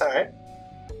alright.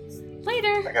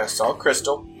 Later. I got a salt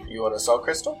crystal. You want a salt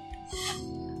crystal?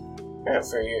 Yeah,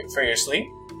 for your sleep.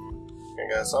 I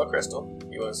got a salt crystal.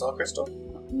 You want a salt crystal?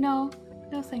 No,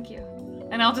 thank you.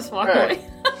 And I'll just walk right.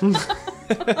 away.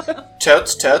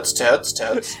 Totes.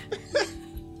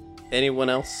 Anyone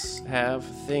else have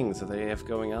things that they have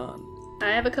going on? I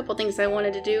have a couple things I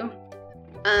wanted to do.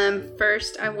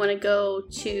 First, I want to go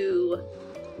to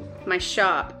my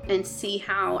shop and see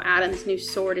how Adam's new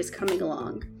sword is coming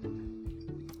along.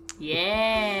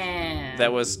 Yeah.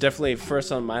 That was definitely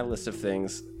first on my list of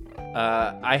things.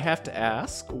 I have to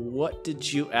ask, what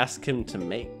did you ask him to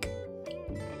make?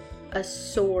 A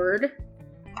sword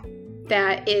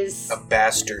that is... a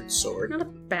bastard sword. Not a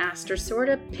bastard sword,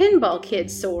 a pinball kid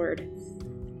sword.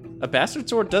 A bastard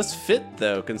sword does fit,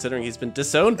 though, considering he's been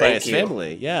disowned by his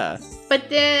family. Yeah. But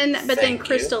then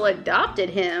Crystal adopted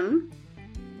him.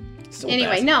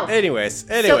 Anyway, no. Anyways.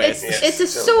 So it's a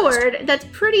still sword that's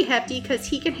pretty hefty because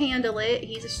he can handle it.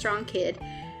 He's a strong kid.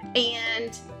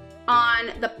 And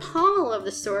on the pommel of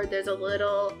the sword, there's a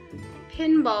little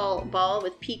pinball ball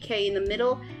with PK in the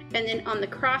middle. And then on the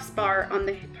crossbar, on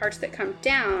the parts that come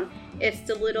down, it's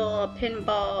the little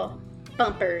pinball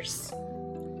bumpers.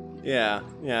 Yeah.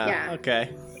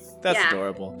 Okay. That's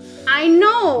adorable. I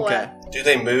know. Okay. Do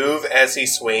they move as he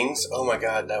swings? Oh my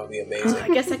god, that would be amazing. I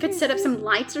guess I could set up some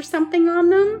lights or something on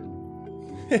them.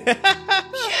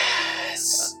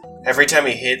 Yes. Every time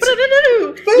he hits.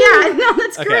 Yeah, no,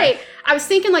 that's Okay. great. I was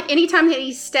thinking like anytime that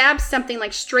he stabs something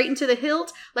like straight into the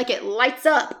hilt, like it lights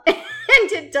up and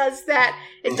it does that.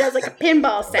 It does like a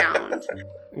pinball sound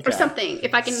or something.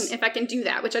 If I can do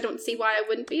that, which I don't see why I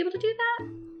wouldn't be able to do that.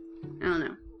 I don't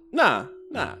know. Nah.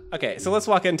 Okay, so let's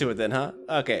walk into it then, huh?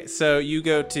 Okay, so you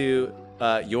go to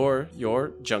your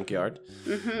junkyard,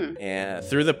 and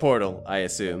through the portal, I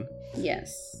assume.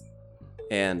 Yes.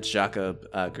 And Jacob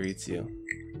greets you.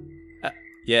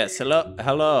 Yes, hello.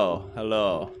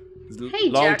 Hey,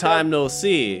 Long Jacob. time no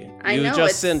see. I You know, just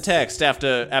it's- sent text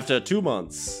after 2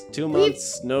 months. 2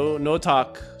 months, no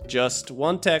talk, just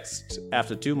one text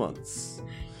after 2 months.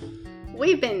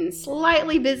 We've been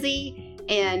slightly busy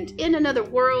and in another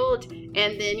world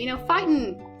and then,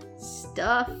 fighting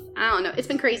stuff. I don't know. It's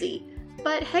been crazy.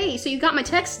 But hey, so you got my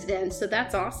text then, so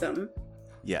that's awesome.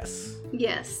 Yes.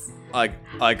 Yes. I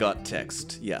got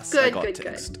text. Yes, Good, I got good,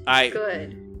 text. good. I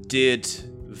Good. did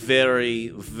very,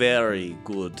 very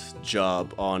good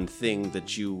job on thing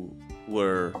that you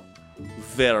were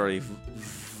very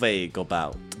vague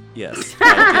about. Yes.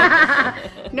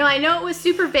 No, I know it was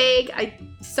super vague.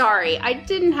 Sorry, I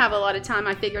didn't have a lot of time.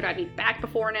 I figured I'd be back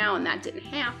before now, and that didn't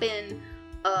happen.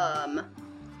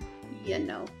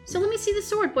 So let me see the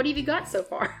sword. What have you got so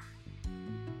far?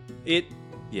 It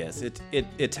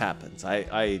happens.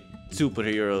 I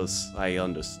superheroes. I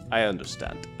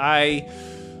understand. I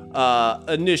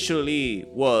initially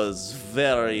was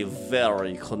very,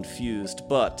 very confused,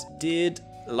 but did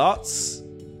lots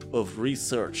of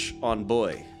research on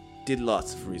Boy.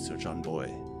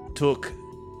 Took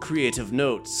creative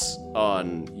notes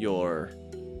on your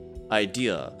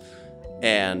idea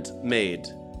and made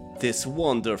this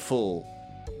wonderful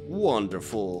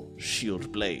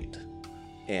shield blade.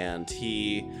 And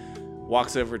he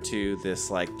walks over to this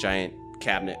like giant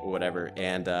cabinet or whatever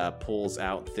and pulls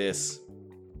out this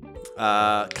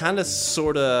kind of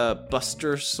sort of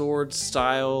Buster Sword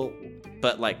style,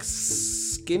 but like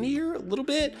skinnier a little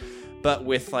bit, but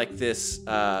with like this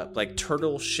like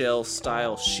turtle shell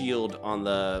style shield on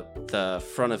the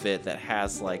front of it that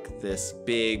has like this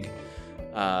big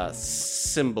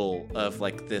symbol of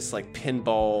like this like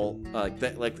pinball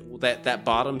that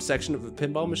bottom section of the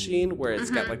pinball machine where it's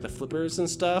got like the flippers and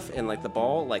stuff and like the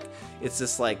ball, like it's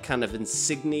this like kind of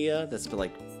insignia that's been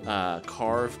like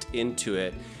carved into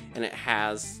it, and it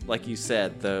has, like you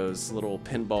said, those little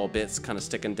pinball bits kind of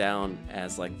sticking down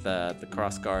as like the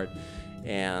cross guard.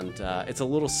 And it's a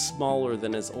little smaller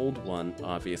than his old one,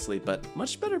 obviously, but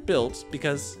much better built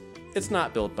because it's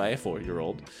not built by a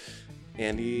 4-year-old.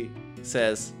 And he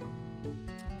says,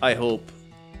 I hope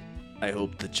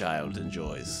the child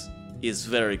enjoys. Is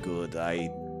very good.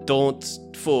 I don't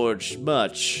forge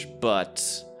much, but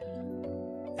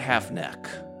have knack.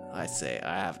 I say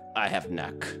I have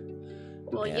knack.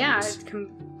 Well, And- yeah,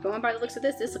 going by the looks of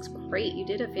this looks great. You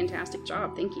did a fantastic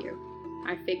job. Thank you.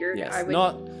 I figured Yes, I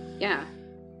would.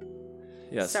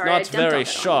 Yes, Sorry, I not dumped all very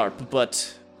that on sharp,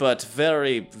 but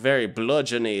very, very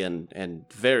bludgeony and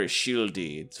very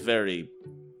shieldy. It's very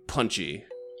punchy.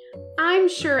 I'm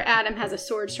sure Adam has a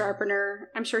sword sharpener.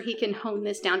 I'm sure he can hone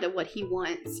this down to what he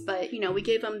wants. But, we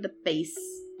gave him the base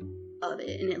of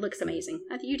it, and it looks amazing.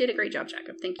 I think you did a great job,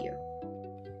 Jacob. Thank you.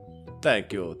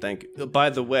 Thank you. By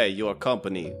the way, your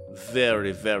company,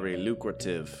 very, very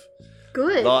lucrative.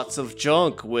 Good. Lots of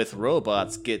junk with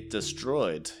robots get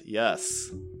destroyed. Yes.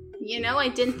 I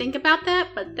didn't think about that,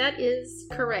 but that is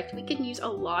correct. We can use a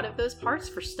lot of those parts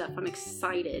for stuff. I'm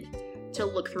excited to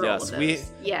look through all of Yes,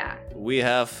 those. Yeah. We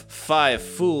have 5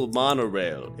 full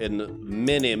monorail in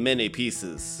many, many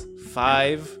pieces.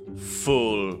 5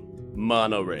 full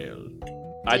monorail.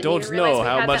 I Didn't don't even realize know we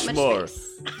how had much that more.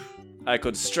 space. I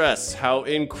could stress how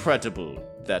incredible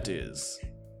that is.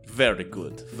 Very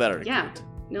good. Very Yeah. good.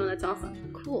 No, that's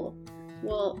awesome. Cool.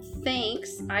 Well,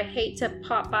 thanks. I hate to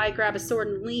pop by, grab a sword,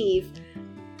 and leave,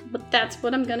 but that's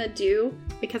what I'm gonna do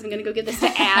because I'm gonna go give this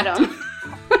to Adam.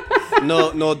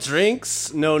 No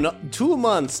drinks. No 2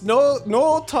 months.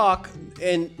 No talk,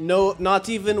 and no, not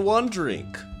even one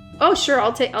drink. Oh, sure.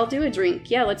 I'll do a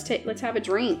drink. Yeah, let's have a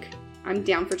drink. I'm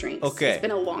down for drinks. Okay. It's been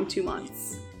a long 2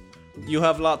 months. You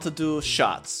have a lot to do.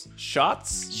 Shots.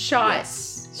 Shots?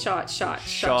 Shots. Yes.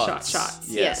 Shots.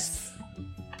 Yes.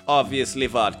 Obviously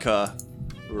vodka.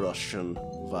 Russian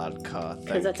vodka.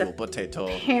 Thank that's you, potato.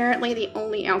 Apparently the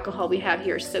only alcohol we have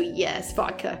here, so yes,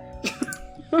 vodka.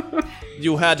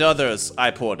 You had others.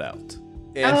 I poured out.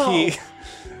 And he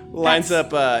lines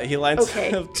up. He lines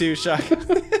up 2 shot.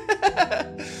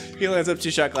 He lines up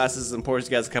 2 shot glasses and pours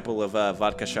you guys a couple of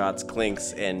vodka shots,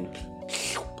 clinks, and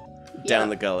down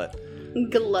the gullet.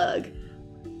 Glug.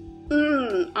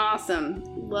 Awesome.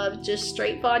 Love just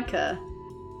straight vodka.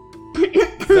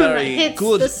 Very Hits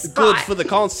good. the spot. Good for the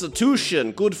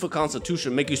constitution. Good for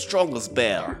constitution. Make you strong as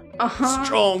bear.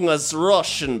 Strong as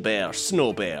Russian bear.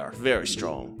 Snow bear. Very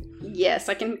strong. Yes,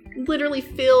 I can literally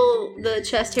feel the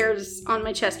chest hairs on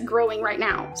my chest growing right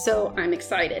now, so I'm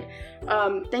excited.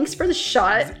 Thanks for the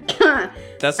shot.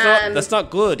 That's not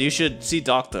good. You should see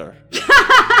doctor.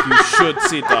 You should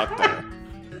see doctor.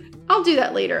 I'll do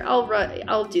that later.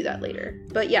 I'll do that later.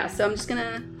 But yeah, so I'm just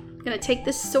gonna take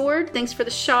this sword. Thanks for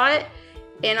the shot,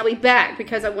 and I'll be back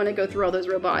because I want to go through all those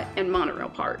robot and monorail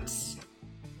parts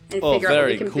and figure out what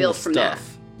we can build from that.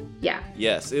 Yeah.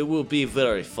 Yes, it will be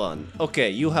very fun. Okay,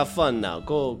 you have fun now.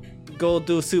 Go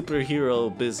do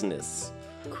superhero business.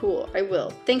 Cool, I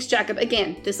will. Thanks, Jacob.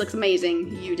 Again, this looks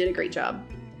amazing. You did a great job.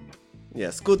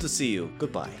 Yes, good to see you.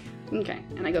 Goodbye. Okay,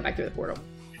 and I go back through the portal.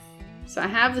 So I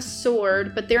have the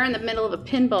sword, but they're in the middle of a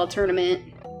pinball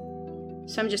tournament.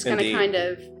 So I'm just going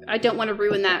to I don't want to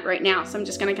ruin that right now. So I'm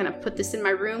just going to kind of put this in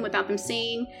my room without them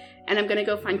seeing. And I'm going to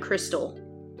go find Crystal.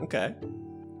 Okay.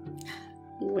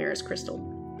 Where is Crystal?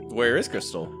 Where is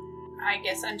Crystal? I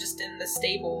guess I'm just in the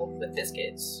stable with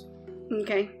Biscuits.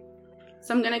 Okay.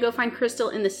 So I'm going to go find Crystal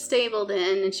in the stable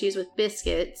then. And she's with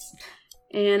Biscuits.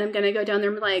 And I'm going to go down there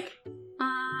and be like,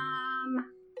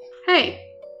 hey,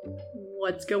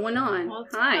 what's going on?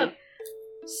 Hi. Up?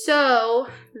 So,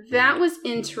 that was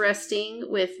interesting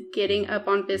with getting up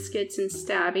on Biscuits and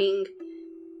stabbing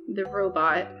the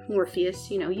robot,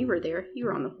 Morpheus. You know, you were there. You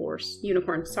were on the horse.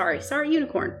 Unicorn. Sorry,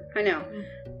 unicorn. I know.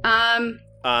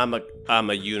 I'm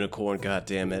a unicorn,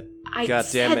 goddammit. I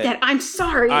said that. I'm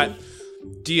sorry.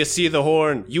 Do you see the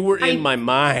horn? You were in my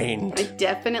mind. I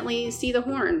definitely see the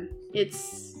horn.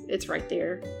 It's right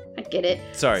there. I get it.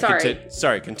 Sorry.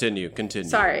 Continue.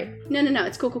 Sorry. No.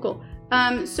 It's cool.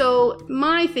 So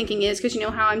my thinking is, because you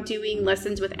know how I'm doing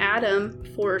lessons with Adam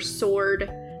for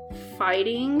sword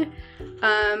fighting.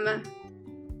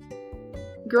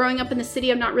 Growing up in the city,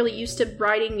 I'm not really used to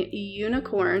riding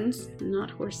unicorns.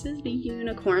 Not horses, but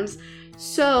unicorns.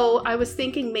 So I was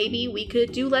thinking maybe we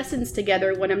could do lessons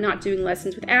together when I'm not doing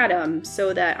lessons with Adam,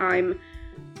 so that I'm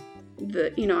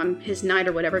his knight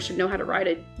or whatever, should know how to ride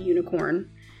a unicorn.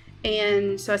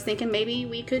 And so I was thinking maybe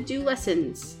we could do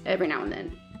lessons every now and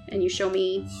then. And you show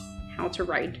me how to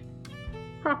ride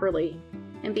properly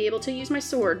and be able to use my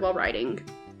sword while riding.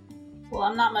 Well,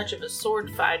 I'm not much of a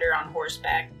sword fighter on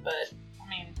horseback, but, I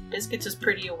mean, Biscuits is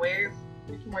pretty aware.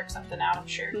 We can work something out, I'm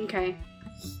sure. Okay.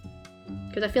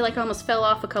 Because I feel like I almost fell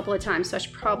off a couple of times, so I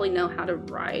should probably know how to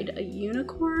ride a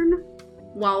unicorn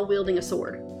while wielding a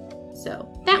sword.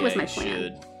 So, that was my plan.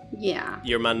 Should. Yeah.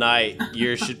 You're my knight.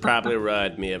 You should probably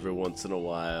ride me every once in a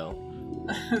while.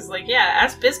 I was like, yeah,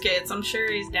 ask Biscuits. I'm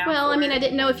sure he's down Well, for I mean, it. I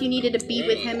didn't know if you needed to be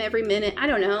with him every minute. I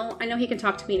don't know. I know he can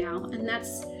talk to me now, and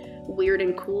that's weird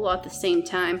and cool at the same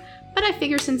time. But I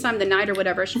figure since I'm the knight or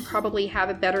whatever, I should probably have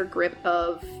a better grip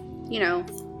of,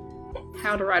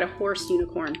 how to ride a horse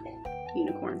unicorn.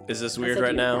 Is this weird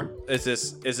right now? Is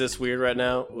this weird right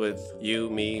now with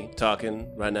me talking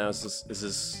right now? Is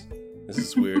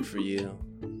this weird for you?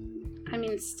 I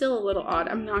mean, it's still a little odd.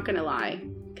 I'm not gonna lie,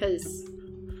 because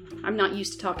I'm not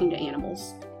used to talking to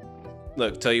animals.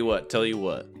 Look, tell you what.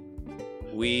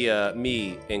 We,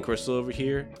 me and Crystal over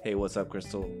here. Hey, what's up,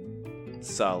 Crystal?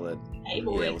 Solid. Hey,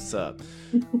 boy. Yeah, what's up?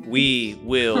 We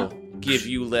will give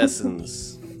you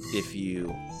lessons if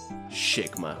you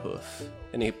shake my hoof.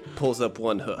 And he pulls up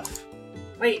one hoof.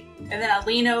 Wait, and then I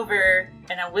lean over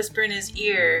and I whisper in his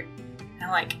ear, and I'm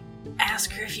like,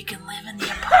 ask her if you can live in the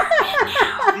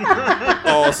apartment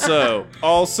now. Also,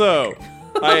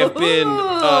 I have been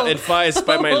advised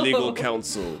by my legal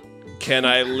counsel. Can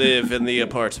I live in the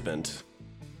apartment?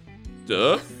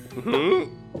 I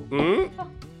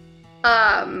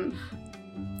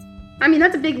mean,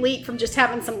 that's a big leap from just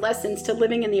having some lessons to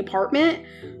living in the apartment.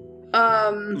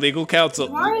 Legal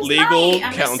counsel. I'm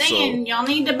Counsel. just saying, y'all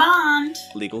need to bond.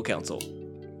 Legal counsel.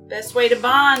 Best way to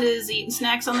bond is eating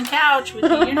snacks on the couch with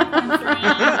your unicorn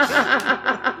friends.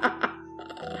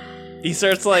 He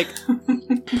starts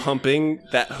pumping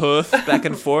that hoof back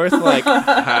and forth,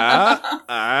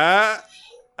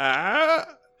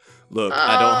 Look,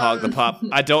 I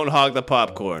don't hog the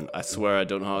popcorn. I swear I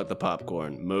don't hog the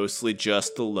popcorn. Mostly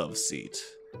just the love seat.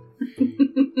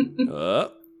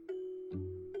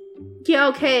 Yeah,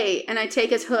 okay. And I take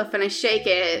his hoof and I shake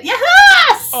it.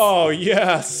 Yes! Oh,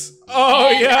 yes. Oh,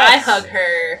 and yes. I hug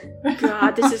her.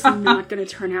 God, this is not going to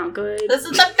turn out good. This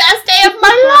is the best day of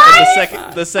my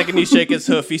life! The second you shake his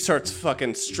hoof, he starts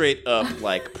fucking straight up,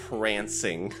 like,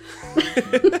 prancing.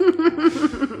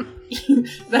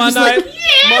 My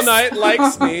knight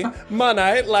likes me. My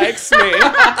knight likes me.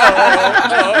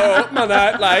 Oh, my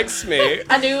knight likes me.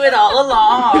 I knew it all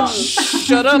along.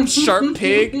 Shut up, sharp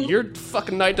pig. Your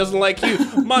fucking knight doesn't like you.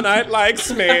 My knight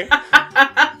likes me.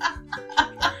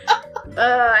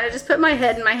 I just put my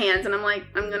head in my hands and I'm like,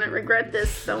 I'm gonna regret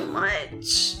this so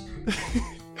much.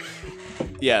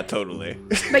 Yeah, totally.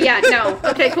 But yeah, no.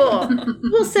 Okay, cool.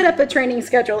 We'll set up a training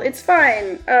schedule. It's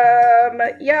fine.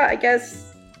 Yeah, I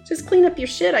guess just clean up your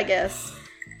shit, I guess.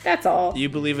 That's all. You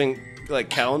believe in, like,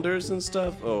 calendars and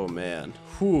stuff? Oh, man.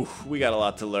 Whew, we got a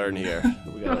lot to learn here.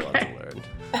 We got a lot to learn.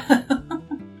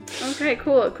 Okay,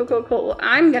 cool. Well,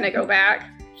 I'm gonna go back.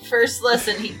 First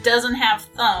lesson, he doesn't have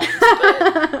thumbs,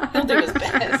 but he'll do his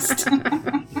best.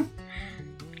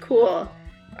 Cool.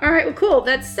 Alright, well, cool.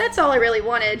 That's all I really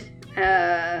wanted.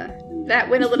 That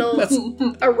went a little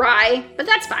awry, but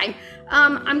that's fine.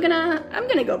 I'm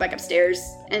gonna go back upstairs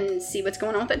and see what's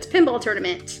going on with that pinball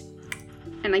tournament.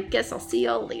 And I guess I'll see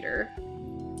y'all later.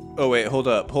 Oh, wait, hold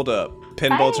up.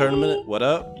 Pinball tournament? What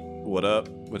up?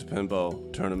 What's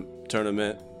pinball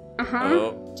tournament? Uh-huh.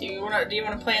 Oh. Do you want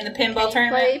to play in the pinball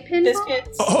tournament? Play pinball?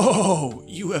 Biscuits? Oh,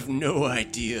 you have no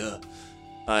idea.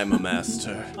 I'm a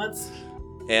master.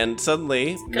 And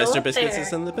suddenly, go Mr. up Biscuits there.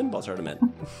 is in the pinball tournament.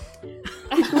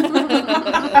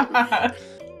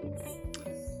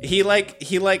 He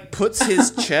puts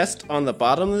his chest on the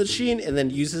bottom of the machine and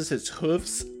then uses his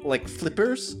hoofs like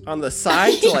flippers on the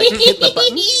side to like hit the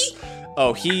buttons.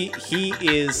 Oh, he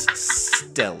is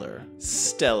stellar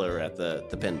at the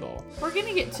pinball. We're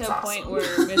gonna get to a point where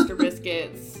Mr.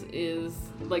 Biscuits is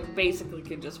like basically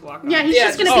can just walk. Yeah, on. he's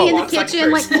just gonna be in the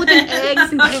kitchen like flipping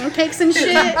eggs and pancakes and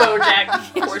shit.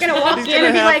 Bojack. He's gonna walk in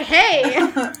and be like, "Hey."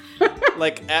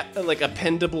 like a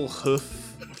pendable hoof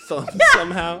thumb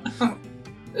somehow.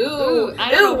 Ooh,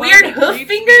 I don't know why weird that hoof creeps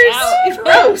fingers? me out.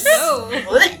 Gross. No.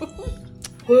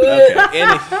 Okay,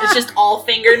 It's just all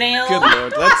fingernail. good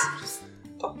lord,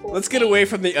 let's get away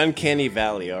from the uncanny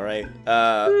valley, all right?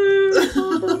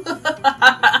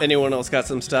 Anyone else got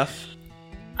some stuff?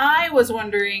 I was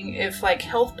wondering if like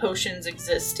health potions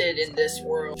existed in this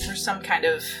world or some kind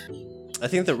of. I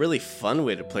think the really fun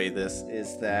way to play this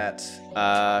is that,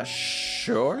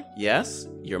 sure, yes,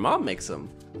 your mom makes them.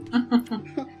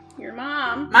 Your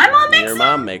mom. My mom makes Your them?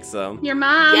 mom makes them. Your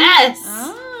mom. Yes.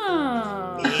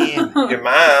 Oh. Yeah, your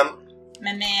mom.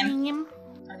 My man.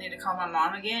 I need to call my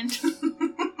mom again.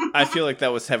 I feel like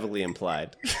that was heavily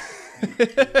implied.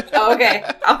 Oh, okay,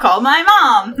 I'll call my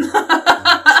mom.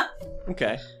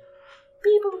 Okay.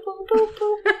 Beep, boop, boop, boop,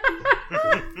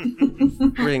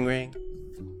 boop. Ring, ring.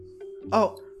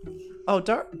 Oh,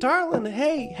 darling.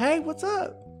 Hey, what's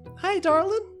up? Hey,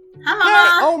 darling. Hi,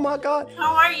 Hey, Mama. oh my god.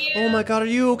 How are you? Oh my god, are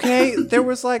you okay? There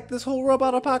was like this whole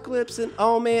robot apocalypse and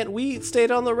oh man, we stayed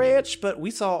on the ranch, but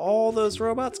we saw all those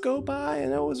robots go by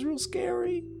and it was real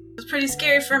scary. It was pretty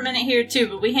scary for a minute here too,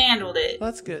 but we handled it.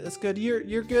 That's good.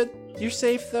 You're good. You're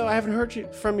safe though. I haven't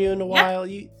heard from you in a while.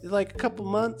 You like a couple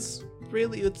months.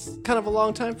 Really, it's kind of a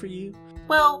long time for you.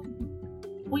 Well,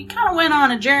 we kind of went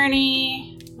on a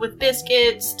journey with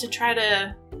Biscuits to try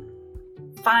to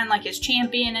find like his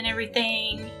champion and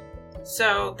everything.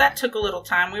 So that took a little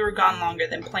time. We were gone longer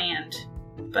than planned.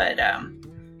 But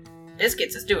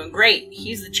Biscuits is doing great.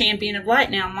 He's the champion of light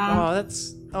now, Mom.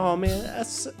 Oh man,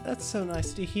 that's so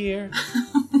nice to hear.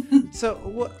 So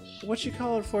what you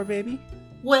calling for, baby?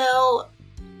 Well,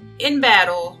 in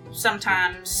battle,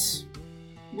 sometimes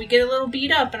we get a little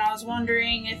beat up, and I was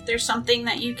wondering if there's something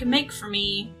that you can make for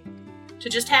me to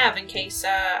just have in case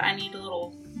I need a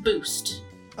little boost.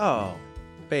 Oh,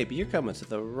 baby, you're coming to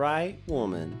the right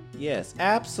woman. Yes,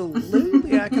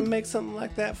 absolutely. I can make something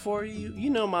like that for you. You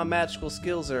know my magical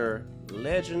skills are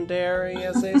legendary,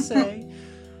 as they say.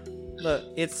 Look,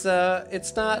 it's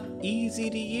not easy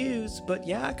to use, but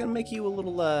yeah, I can make you a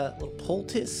little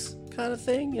poultice kind of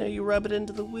thing. You know, you rub it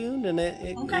into the wound and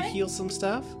it heals some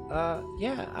stuff.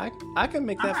 Yeah, I can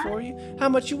make that for you. How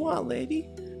much you want, lady?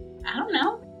 I don't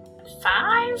know.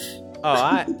 5? Oh,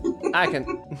 I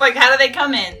can. Like, how do they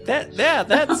come in?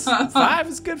 That's 5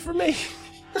 is good for me.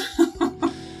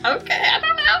 Okay, I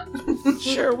don't know.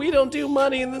 Sure, we don't do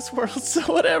money in this world, so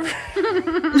whatever.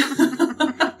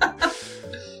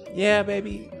 Yeah,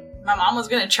 baby. My mom was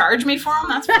gonna charge me for them?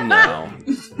 That's fine. No.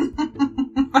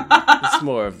 It's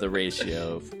more of the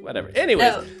ratio of whatever.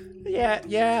 Anyways, No.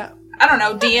 yeah. I don't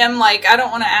know, DM, like, I don't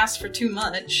want to ask for too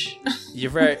much. You're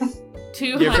very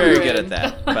 200. you're very good at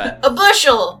that. But A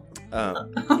bushel!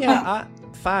 yeah,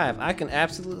 5. I can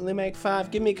absolutely make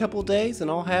 5. Give me a couple days and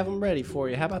I'll have them ready for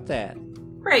you. How about that?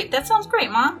 Great, that sounds great,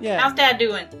 Mom. Yeah. How's Dad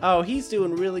doing? Oh, he's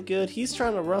doing really good. He's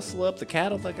trying to rustle up the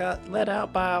cattle that got let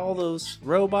out by all those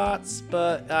robots.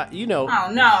 But, you know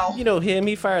him.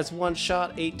 He fires one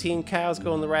shot, 18 cows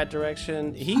go in the right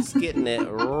direction. He's getting it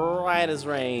right as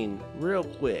rain, real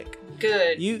quick.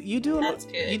 Good. You doing? That's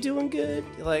good. You doing good?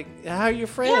 Like, how are your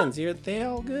friends? They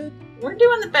all good? We're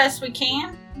doing the best we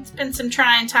can. It's been some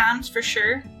trying times for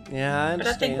sure. Yeah, I But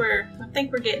I understand.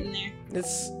 think we're getting there.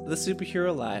 It's the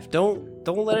superhero life. Don't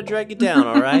let it drag you down.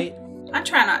 All right. I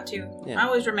try not to. Yeah. I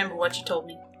always remember what you told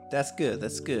me. That's good.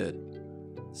 That's good.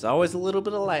 There's always a little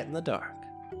bit of light in the dark.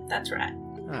 That's right.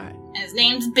 All right. And his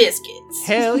name's Biscuits.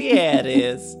 Hell yeah, it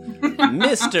is,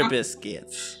 Mr.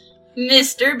 Biscuits.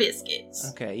 Mr. Biscuits.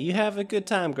 Okay, you have a good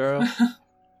time, girl.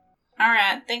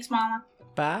 Alright, thanks, Mama.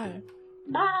 Bye.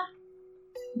 Bye.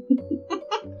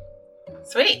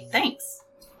 Sweet, thanks.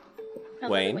 I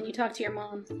love Wayne? it when you talk to your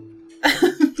mom.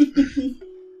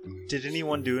 Did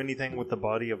anyone do anything with the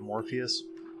body of Morpheus?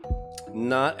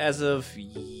 Not as of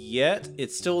yet.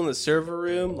 It's still in the server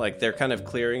room. Like, they're kind of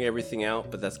clearing everything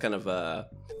out, but that's kind of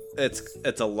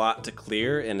it's a lot to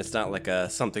clear, and it's not like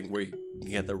something where you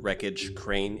get the wreckage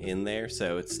crane in there,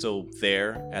 so it's still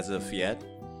there as of yet.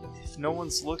 If no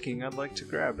one's looking, I'd like to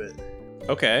grab it.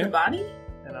 The Okay. body?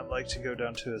 And I'd like to go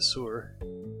down to a sewer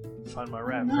and find my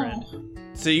rat No. friend.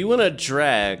 So you want to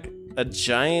drag a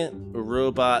giant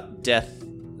robot death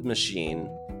machine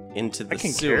into the I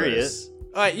can sewers.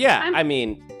 carry it. Yeah, I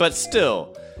mean, but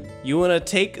still, you want to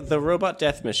take the robot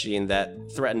death machine that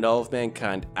threatened all of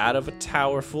mankind out of a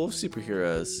tower full of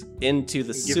superheroes into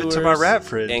the Give sewers it to my rat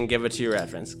friend. and give it to your rat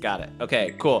friends. Got it.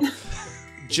 Okay, cool.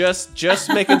 just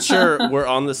making sure we're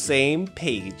on the same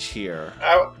page here.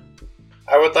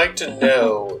 I would like to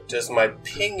know, does my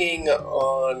pinging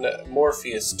on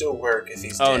Morpheus still work if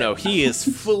he's dead? Oh no, he is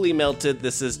fully melted.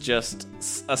 This is just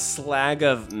a slag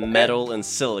of metal and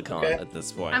silicon at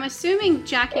this point. I'm assuming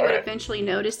Jackie would Alright. eventually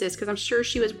notice this because I'm sure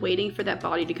she was waiting for that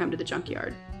body to come to the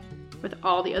junkyard with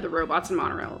all the other robots and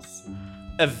monorails.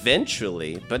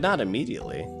 Eventually, but not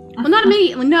immediately. Well, not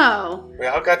immediately, no. We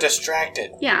all got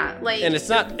distracted. Yeah, like... And it's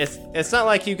not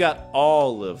like you got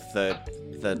all of the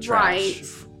trash. Right.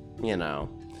 You know.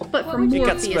 But What for would you- It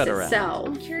got Morpheus spread around. itself,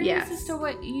 I'm curious yes. as to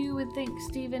what you would think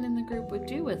Steven and the group would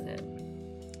do with it.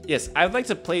 Yes, I'd like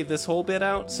to play this whole bit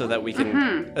out so that we can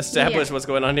Mhm. establish Yeah. what's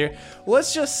going on here.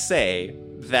 Let's just say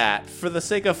that for the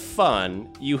sake of fun,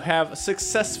 you have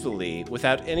successfully,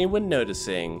 without anyone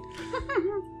noticing,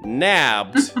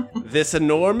 nabbed this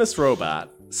enormous robot,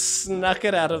 snuck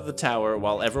it out of the tower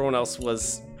while everyone else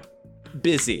was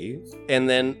busy, and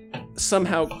then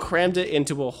somehow crammed it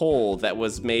into a hole that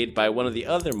was made by one of the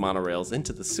other monorails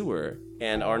into the sewer,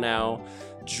 and are now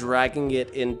dragging it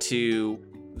into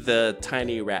the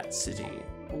tiny rat city.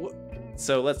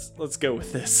 So let's go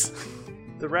with this.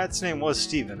 The rat's name was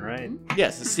Steven, right?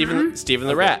 Yes, it's Steven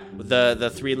the rat,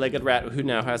 the three-legged rat who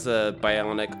now has a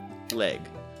bionic leg.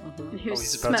 And who Oh,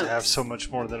 he's about to smokes. have so much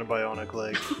more than a bionic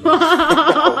leg.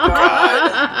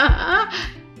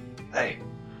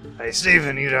 Hey,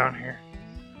 Steven, you down here?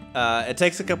 It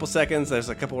takes a couple seconds. There's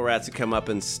a couple rats who come up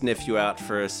and sniff you out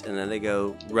first, and then they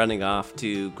go running off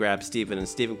to grab Steven. And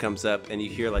Steven comes up, and you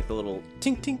hear like the little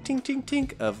tink, tink, tink, tink,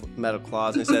 tink of metal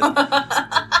claws, and he says,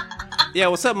 "Yeah,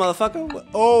 what's up, motherfucker?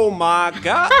 Oh my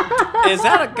god, is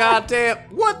that a goddamn?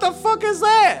 What the fuck is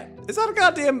that? Is that a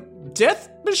goddamn death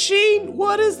machine?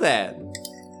 What is that?"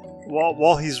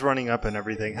 While he's running up and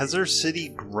everything, has their city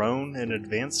grown and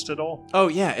advanced at all? Oh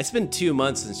yeah, it's been 2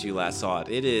 months since you last saw it.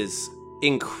 It is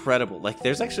incredible. Like,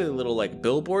 there's actually little like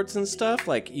billboards and stuff.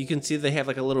 Like, you can see they have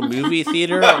like a little movie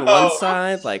theater on one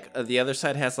side. Like, the other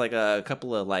side has like a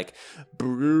couple of like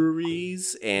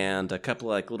breweries and a couple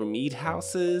of like little mead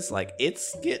houses. Like,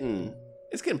 it's getting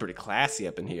pretty classy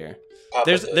up in here. Papa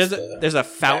There's does there's a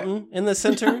fountain in the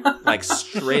center, like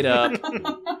straight up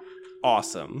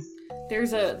awesome.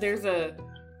 There's a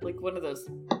like one of those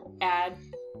ad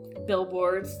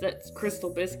billboards that's Crystal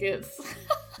Biscuits.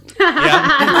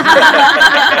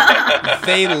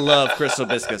 They love Crystal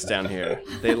Biscuits down here.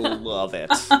 They love it.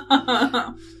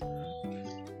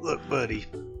 Look, buddy,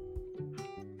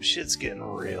 shit's getting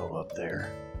real up there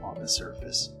on the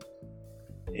surface.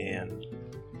 And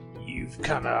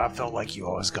I felt like you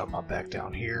always got my back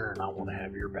down here, and I want to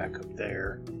have your back up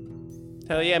there.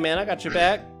 Hell yeah, man, I got your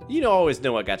back. You always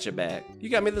know I got your back. You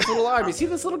got me this little arm. You see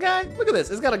this little guy? Look at this.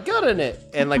 It's got a gun in it.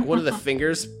 And like one of the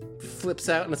fingers flips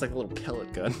out and it's like a little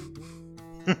pellet gun.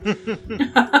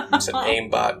 It's an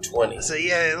aimbot 20. I say,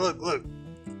 yeah, look,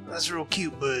 that's real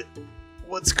cute, but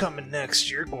what's coming next?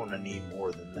 You're going to need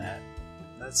more than that.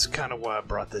 That's kind of why I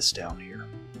brought this down here.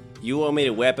 You want me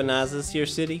to weaponize this here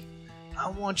city? I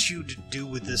want you to do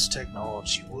with this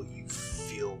technology what you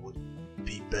feel would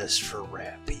be best for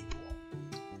rat people.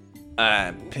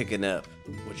 I'm picking up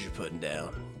what you're putting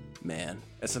down, man.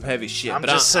 That's some heavy shit. I'm but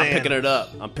just saying. I'm picking it up.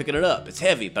 I'm picking it up. It's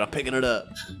heavy, but I'm picking it up.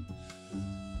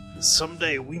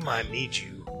 Someday we might need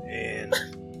you, and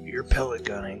your pellet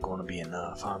gun ain't going to be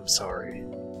enough. I'm sorry.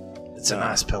 It's a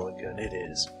nice pellet gun. It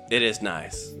is. It is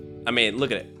nice. I mean,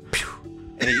 look at it. Pew!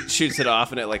 And he shoots it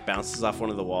off, and it like bounces off one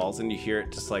of the walls, and you hear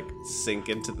it just like sink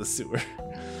into the sewer.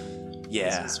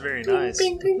 Yeah. It's very nice.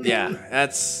 Yeah,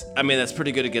 that's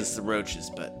pretty good against the roaches,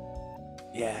 but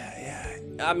yeah.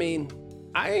 I mean,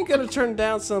 I ain't gonna turn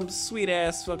down some sweet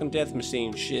ass fucking death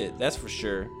machine shit. That's for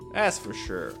sure. That's for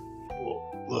sure.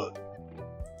 Well, look,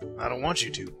 I don't want you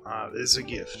to. It's a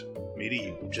gift. Me to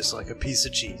you, just like a piece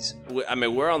of cheese. I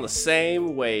mean, we're on the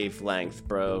same wavelength,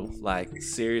 bro. Like,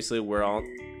 seriously,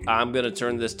 I'm gonna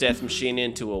turn this death machine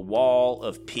into a wall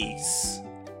of peace.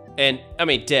 And, I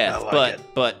mean, death,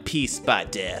 but peace by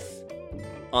death.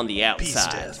 On the outside. Peace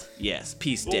death. Yes,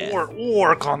 peace death. We'll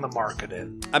work on the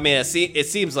marketing. I mean, it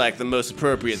seems like the most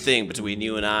appropriate thing between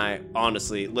you and I.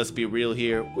 Honestly, let's be real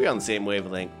here. We're on the same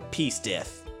wavelength. Peace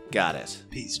death. Got it.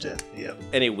 Peace death, yep.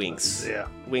 And he winks. Yeah.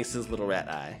 Winks his little rat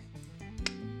eye.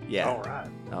 Yeah.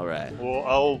 All right. Well,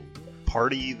 I'll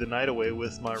party the night away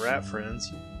with my rat friends.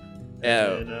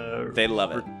 Oh, And, they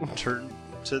love it. Return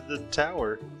to the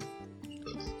tower.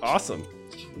 Awesome.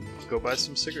 Go buy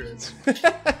some cigarettes.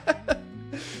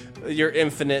 Your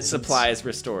infinite supply is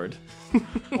restored.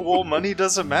 Well, money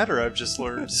doesn't matter, I've just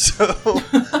learned. So,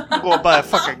 I'm going to buy a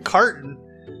fucking carton.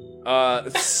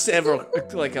 Several,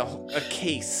 like a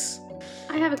case.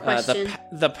 I have a question.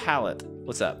 The pallet.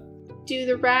 What's up? Do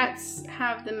the rats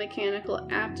have the mechanical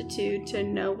aptitude to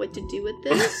know what to do with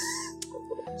this?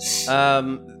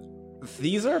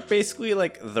 These are basically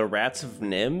like the rats of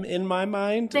Nim in my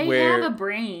mind. They where, have a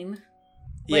brain.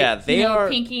 Yeah, they are.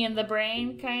 Pinky in the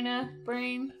brain kind of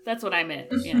brain. That's what I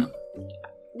meant.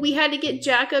 We had to get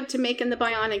Jacob to make him the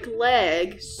bionic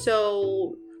leg,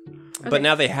 so. Okay. But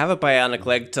now they have a bionic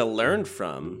leg to learn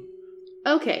from.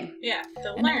 Okay. Yeah,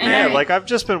 they'll learn. Yeah, like I've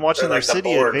just been watching They're their like the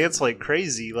city board. advance like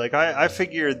crazy. Like I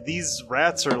figure these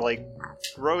rats are like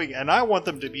growing, and I want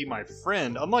them to be my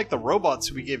friend. Unlike the robots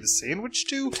who we gave a sandwich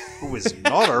to, who is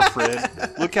not our friend.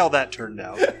 Look how that turned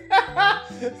out. Yeah,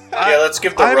 let's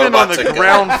give the I'm in on robots the a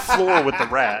ground go. floor with the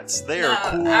rats. They are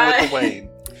cool with the Wayne.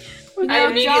 I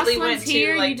immediately Jocelyn's went to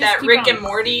here, you like just that keep Rick on and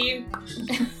Morty.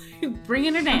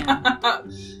 bringing her down.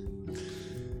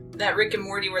 That Rick and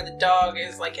Morty where the dog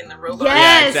is like in the robot.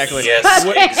 Yeah, exactly. Yes,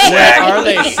 Where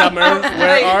exactly. are they, Summer?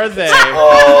 Where are they? All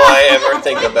I ever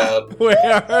think about.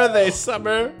 Where are they,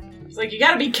 Summer? It's like you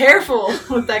gotta be careful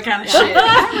with that kind of shit.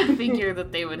 I would figure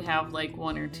that they would have like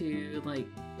one or two like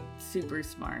super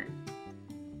smart.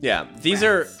 Yeah, these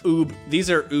Rats.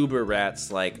 are uber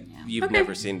rats like you've Okay.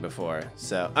 never seen before.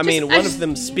 So I mean, one of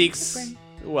them Yeah, speaks brain.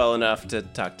 well enough to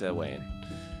talk to Wayne.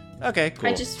 Okay, cool.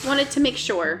 I just wanted to make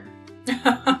sure.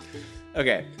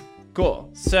 Okay, cool.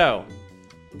 So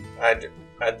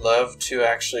I'd love to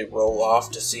actually roll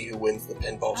off to see who wins the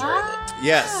pinball tournament.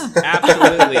 yes,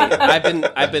 absolutely.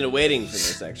 I've been waiting for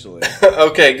this actually.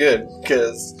 Okay, good,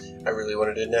 because I really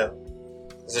wanted to know.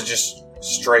 Is it just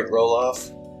straight roll off?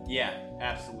 Yeah,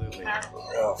 absolutely.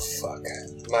 Oh fuck!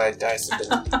 My dice have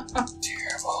been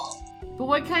terrible. But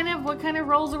what kind of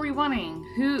rolls are we wanting?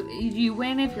 Who you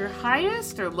win if you're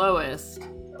highest or lowest?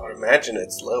 I would imagine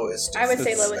it's lowest. I would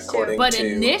say lowest, too. according But to,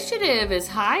 initiative is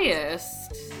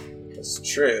highest. It's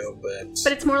true,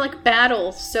 But it's more like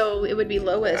battle, so it would be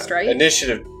lowest, right?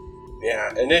 Initiative.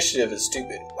 Yeah, initiative is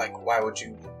stupid. Like, why would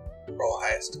you roll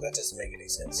highest? That doesn't make any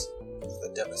sense. It's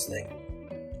the dumbest thing.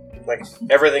 Like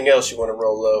everything else, you want to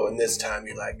roll low, and this time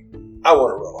you're like, I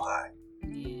want to roll high.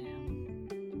 Yeah.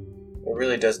 It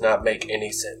really does not make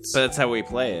any sense. But that's how we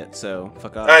play it. So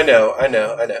fuck off. I know.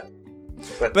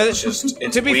 But But it's just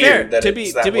it's to be weird fair, that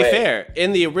it's that to be way. fair,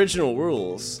 in the original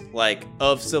rules, like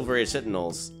of Silver Age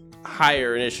Sentinels,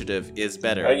 higher initiative is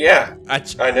better. Yeah,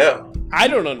 I know. I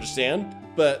don't understand,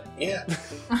 but Yeah,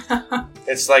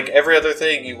 it's like every other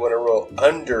thing you want to roll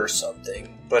under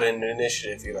something, but in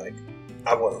initiative you're like,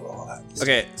 I want to roll high.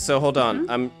 okay. So hold on,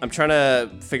 I'm trying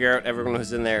to figure out everyone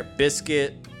who's in there.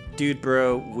 Biscuit, Dude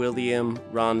Bro, William,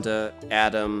 Rhonda,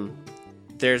 Adam.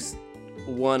 There's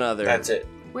one other. That's it.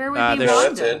 Where would be there's- No, Wanda?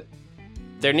 that's it.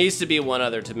 There needs to be one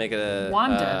other to make a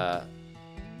Wanda.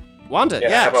 Wanda, Yeah,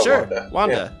 how yeah, about sure.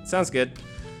 Wanda? Sounds good.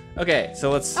 Okay,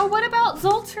 so let's. Oh, what about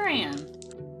Zoltaran?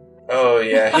 Oh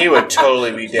yeah, he would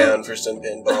totally be down for some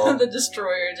pinball. The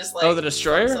destroyer just like. Oh, the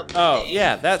destroyer. something Oh, big.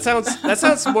 yeah, that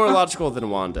sounds more logical than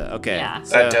Wanda. Okay, Yeah.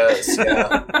 so That does,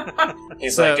 yeah.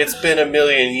 He's So- like, it's been a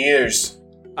million years.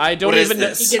 I don't What is even know.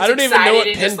 this? He gets I don't even know what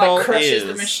excited and just, like, pinball crushes is.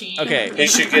 the machine. Okay, He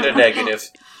should get a negative.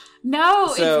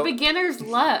 No, So- it's beginner's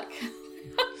luck.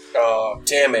 Oh,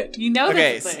 damn it. You know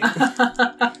Okay, this thing.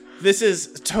 this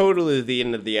is totally the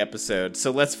end of the episode,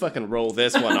 so let's fucking roll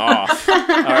this one off. All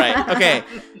right, okay.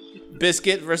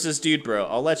 Biscuit versus Dude Bro.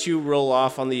 I'll let you roll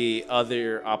off on the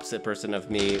other opposite person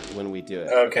of me when we do it.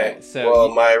 Okay, So well,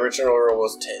 you- my original roll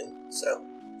was 10, so.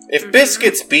 If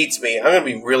Biscuits beats me, I'm gonna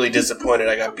be really disappointed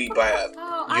I got beat by a...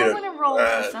 Oh, you I know, want to roll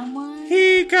for someone.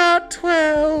 he got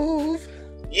 12.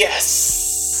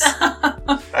 Yes!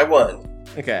 I won.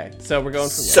 Okay, so we're going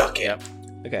from Suck there. it. Yep.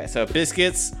 Okay, so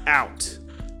Biscuits out.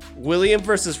 William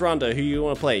versus Rhonda. Who you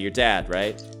want to play? Your dad,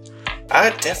 right? I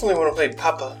definitely want to play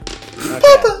Papa.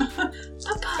 Okay.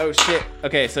 Oh shit.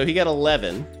 Okay, so he got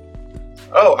 11.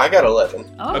 Oh, I got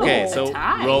 11. Oh, Okay, a so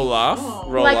tie. roll off. Oh.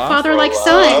 Roll Like off. father, like Roll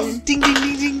son. off. Ding ding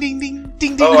ding ding ding ding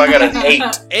ding ding. Oh, I got an 8.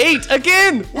 8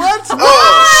 again. What?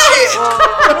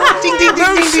 Oh, Ding ding ding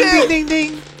No ding shit. ding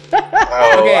ding ding.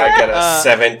 Oh, Okay, I got a uh,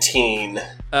 17.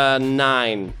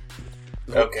 9.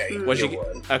 Okay, What'd you you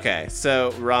get? won. Okay,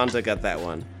 so Rhonda got that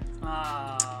one.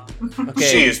 Oh. She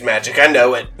Okay. used magic, I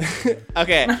know it.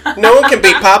 Okay. No one can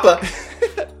beat Papa.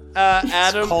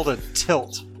 Adam. It's called a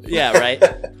tilt. Yeah, right.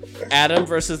 Adam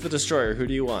versus the Destroyer. Who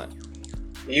do you want?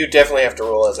 You definitely have to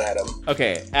roll as Adam.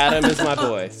 Okay, Adam is my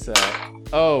boy. So,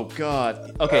 oh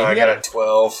god. Okay, I got a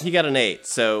 12. he got an 8.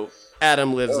 So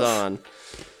Adam lives Oof. on.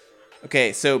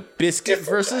 Okay, so Biscuit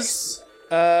Different versus.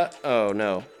 Oh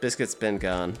no, Biscuit's been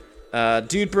gone.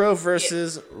 Dude Bro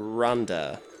versus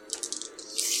Rhonda.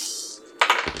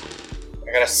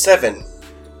 I got a 7.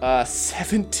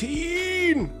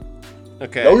 17.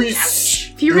 Okay. Nice.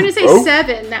 If you were gonna say Oh.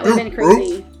 7, that would have been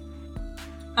crazy.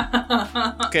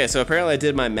 Okay, so apparently I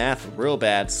did my math real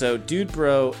bad. So Dude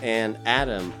Bro and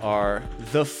Adam are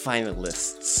the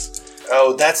finalists.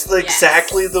 Oh, that's Yes.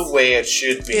 exactly the way it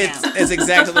should be. It's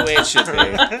exactly the way it should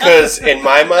be. Because in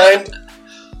my mind,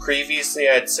 previously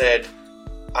I'd said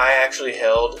I actually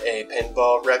held a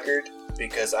pinball record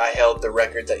because I held the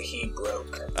record that he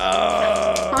broke.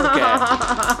 Oh,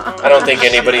 okay. I don't think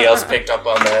anybody else picked up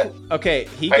on that. Okay,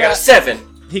 he I got a 7.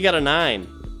 he got a 9.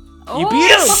 Oh. You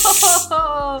beat him.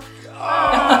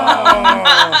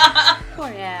 Poor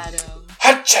Adam.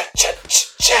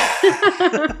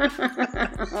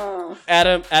 Ha-cha-cha-cha-cha.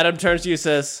 Adam turns to you and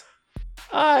says,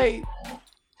 I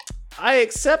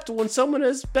accept when someone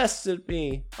has bested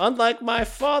me. Unlike my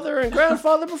father and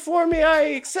grandfather before me, I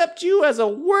accept you as a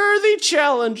worthy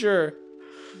challenger.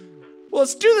 Well,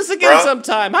 let's do this again Bruh.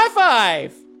 sometime. High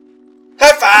five!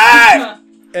 High five!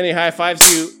 And he high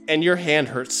fives you, and your hand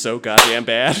hurts so goddamn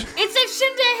bad. It's a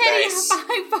Nice. Shinda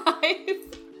high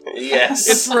five. Yes.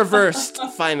 It's reversed,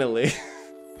 finally.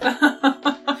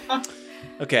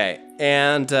 Okay,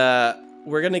 and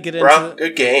we're gonna get Bro, into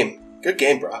good game. Good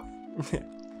game, bro.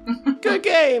 good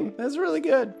game. That's really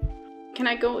good. Can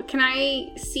I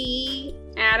see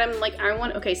Adam?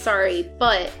 Okay, sorry,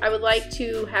 but I would like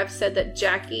to have said that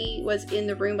Jackie was in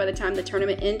the room by the time the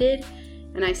tournament ended,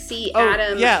 and I see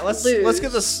Adam. yeah. Let's lose.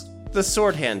 get the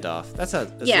sword hand off. That's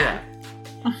Yeah.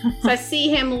 So I see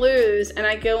him lose, and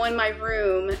I go in my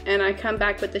room, and I come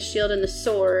back with the shield and the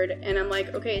sword, and I'm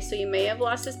like, okay, so you may have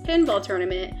lost this pinball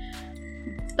tournament,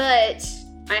 but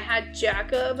I had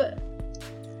Jacob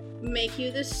make you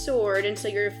the sword, and so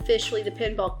you're officially the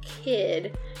pinball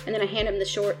kid, and then I hand him the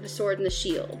sword and the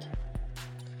shield.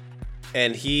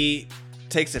 And he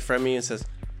takes it from me and says,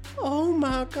 "Oh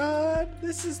my God,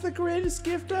 this is the greatest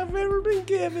gift I've ever been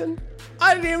given.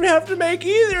 I didn't even have to make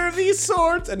either of these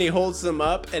swords." And he holds them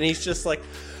up, and he's just like,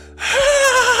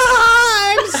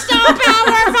 "I'm so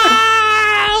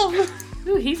powerful!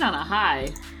 Ooh, he's on a high.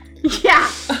 Yeah.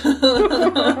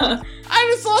 I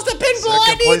just lost a pinball. I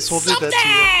Second need place will do that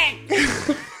something."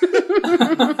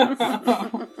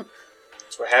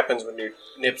 That's what happens when your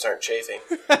nips aren't chafing.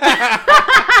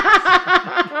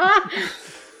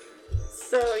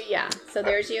 So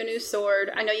there's your new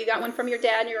sword. I know you got one from your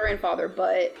dad and your grandfather,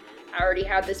 but I already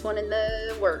had this one in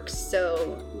the works,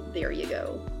 so there you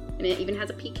go. And it even has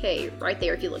a PK right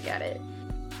there if you look at it.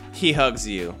 He hugs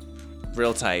you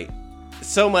real tight.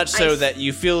 So much so Nice. that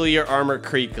you feel your armor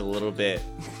creak a little bit.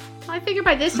 I figured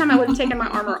by this time I would have taken my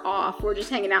armor off. We're just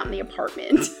hanging out in the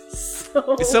apartment.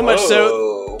 So much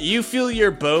so, you feel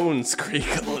your bones creak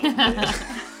a little bit.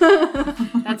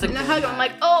 That's a And I good hug him. I'm vibe.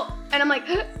 like, oh, and I'm like,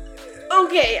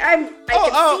 okay, I can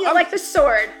feel like the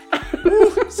sword.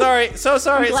 Sorry, so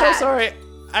sorry, I'm so glad. sorry.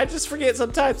 I just forget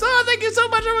sometimes. Oh, thank you so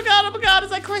much. Oh my god,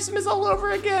 it's like Christmas all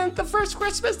over again. The first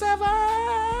Christmas ever.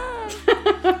 I'm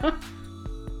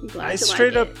glad I you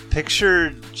straight like up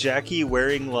picture Jackie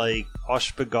wearing like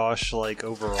Oshbagosh like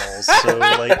overalls. So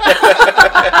like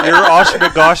your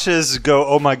Oshbagoshes go,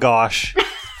 oh my gosh.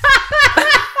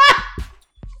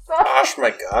 Gosh,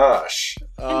 my gosh.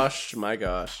 Gosh, my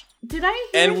gosh. Did I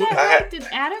hear And that right? Did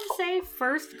Adam say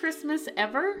first Christmas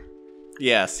ever?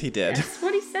 Yes, he did. That's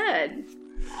what he said.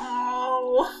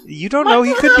 Oh. You don't know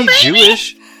he could be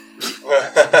Jewish.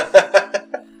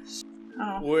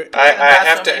 We're- I That's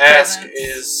have so to many ask,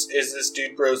 presents. is this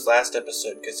Dude Bro's last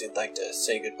episode? Because he'd like to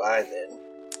say goodbye then.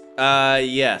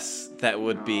 Yes, that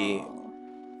would be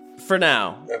for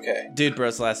now. Okay. Dude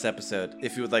Bro's last episode.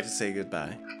 If you would like to say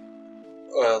goodbye.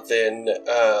 Well, then,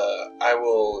 I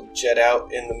will jet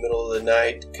out in the middle of the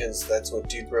night, because that's what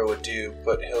Dude Bro would do,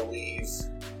 but he'll leave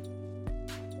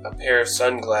a pair of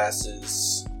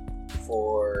sunglasses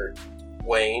for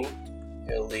Wayne.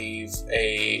 He'll leave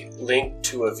a link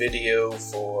to a video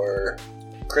for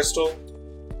Crystal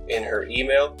in her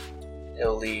email.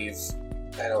 He'll leave...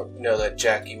 I don't know that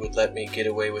Jackie would let me get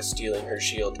away with stealing her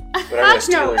shield, but I'm gonna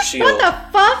steal her shield. What the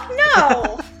fuck?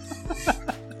 No!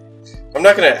 I'm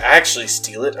not gonna actually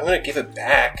steal it. I'm gonna give it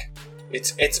back.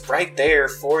 It's right there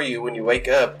for you when you wake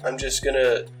up. I'm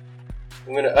gonna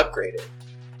upgrade it.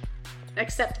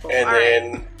 Acceptable. And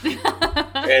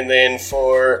Alright. then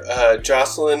for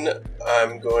Jocelyn,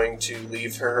 I'm going to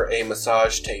leave her a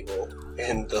massage table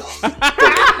in the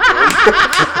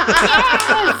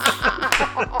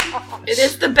It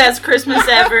is the best Christmas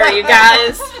ever, you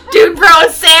guys. Dude Bro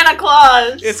is Santa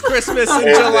Claus. It's Christmas in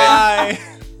And July.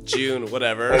 June,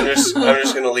 whatever. I'm just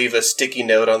gonna leave a sticky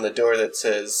note on the door that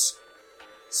says,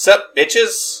 "Sup,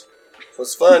 bitches?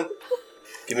 Was fun.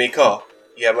 Give me a call.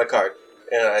 You have my card."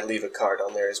 And I leave a card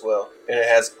on there as well. And it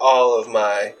has all of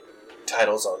my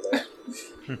titles on there.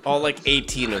 All like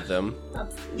 18 of them.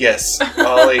 Yes,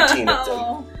 all 18 of them.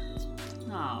 Oh.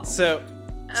 Oh. So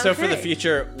for the Okay.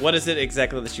 future, what is it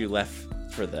exactly that you left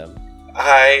for them?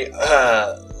 I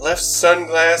left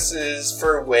sunglasses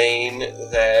for Wayne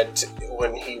that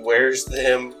when he wears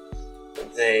them,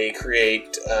 they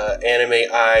create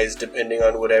anime eyes depending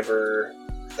on whatever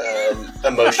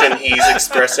emotion he's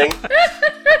expressing.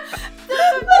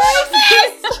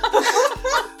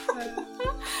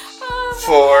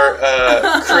 For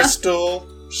Crystal,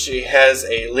 she has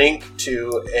a link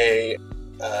to a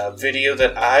video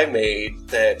that I made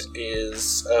that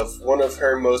is of one of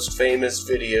her most famous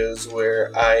videos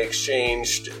where I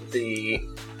exchanged the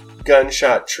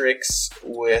gunshot tricks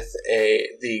with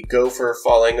the gopher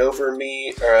falling over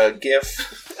me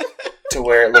gif to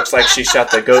where it looks like she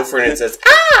shot the gopher and it says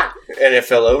 "ah" and it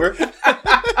fell over.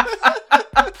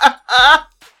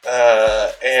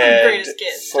 And greatest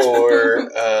gift. for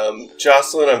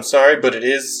Jocelyn, I'm sorry, but it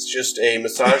is just a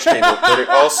massage table. But it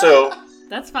also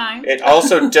That's fine.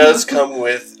 does come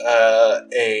with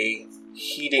a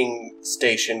heating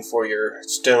station for your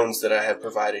stones that I have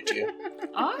provided you.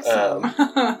 Awesome.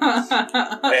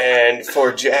 And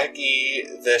for Jackie,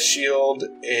 the shield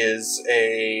is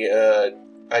I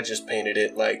just painted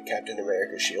it like Captain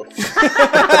America's shield.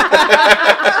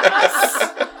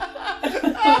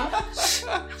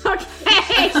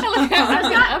 Okay. I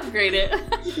was gonna upgrade it.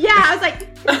 Yeah, I was like,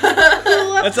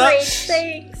 cool That's upgrade, up-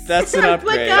 thanks. That's an Look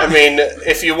upgrade. up. I mean,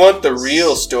 if you want the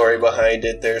real story behind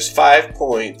it, there's 5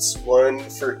 points, one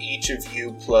for each of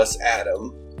you plus Adam,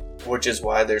 which is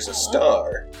why there's a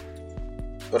star.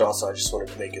 But also, I just wanted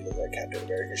to make it look like Captain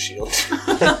America's shield.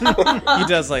 He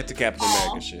does like the Captain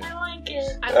America shit. I like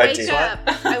it. I I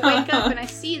wake do. up and I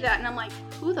see that and I'm like,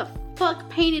 who the fuck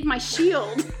painted my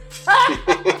shield?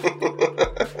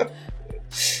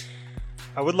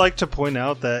 I would like to point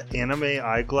out that anime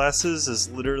eyeglasses is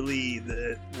literally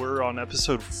we're on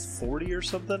episode 40 or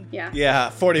something. Yeah. Yeah,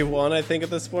 41, I think, at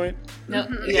this point. No,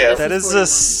 Mhm. Yeah. this That is the 41.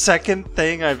 second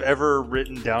thing I've ever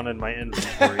written down in my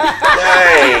inventory.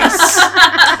 Nice!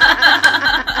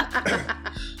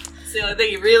 It's the only thing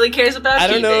he really cares about. I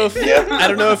don't know if Yep. I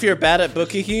don't know if you're bad at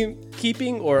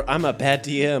bookkeeping or I'm a bad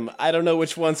DM. I don't know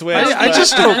which one's which. I but-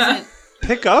 just don't Doesn't-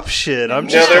 pick up shit. I'm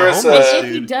No, just there a was homeless a- If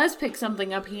he dude. does pick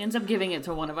something up, he ends up giving it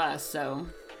to one of us. So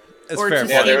It's or fair. just-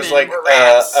 Yeah, there was Steven. like We're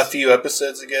rats. a few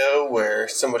episodes ago where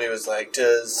somebody was like,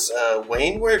 "Does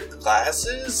Wayne wear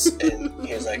glasses?" And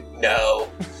he was like, "No."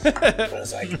 And I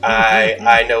was like,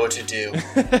 "I know what to do."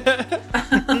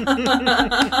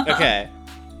 Okay.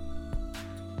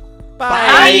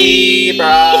 Bye,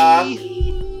 brah.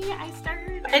 I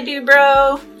started. I do,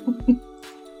 bro.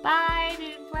 Bye, dude.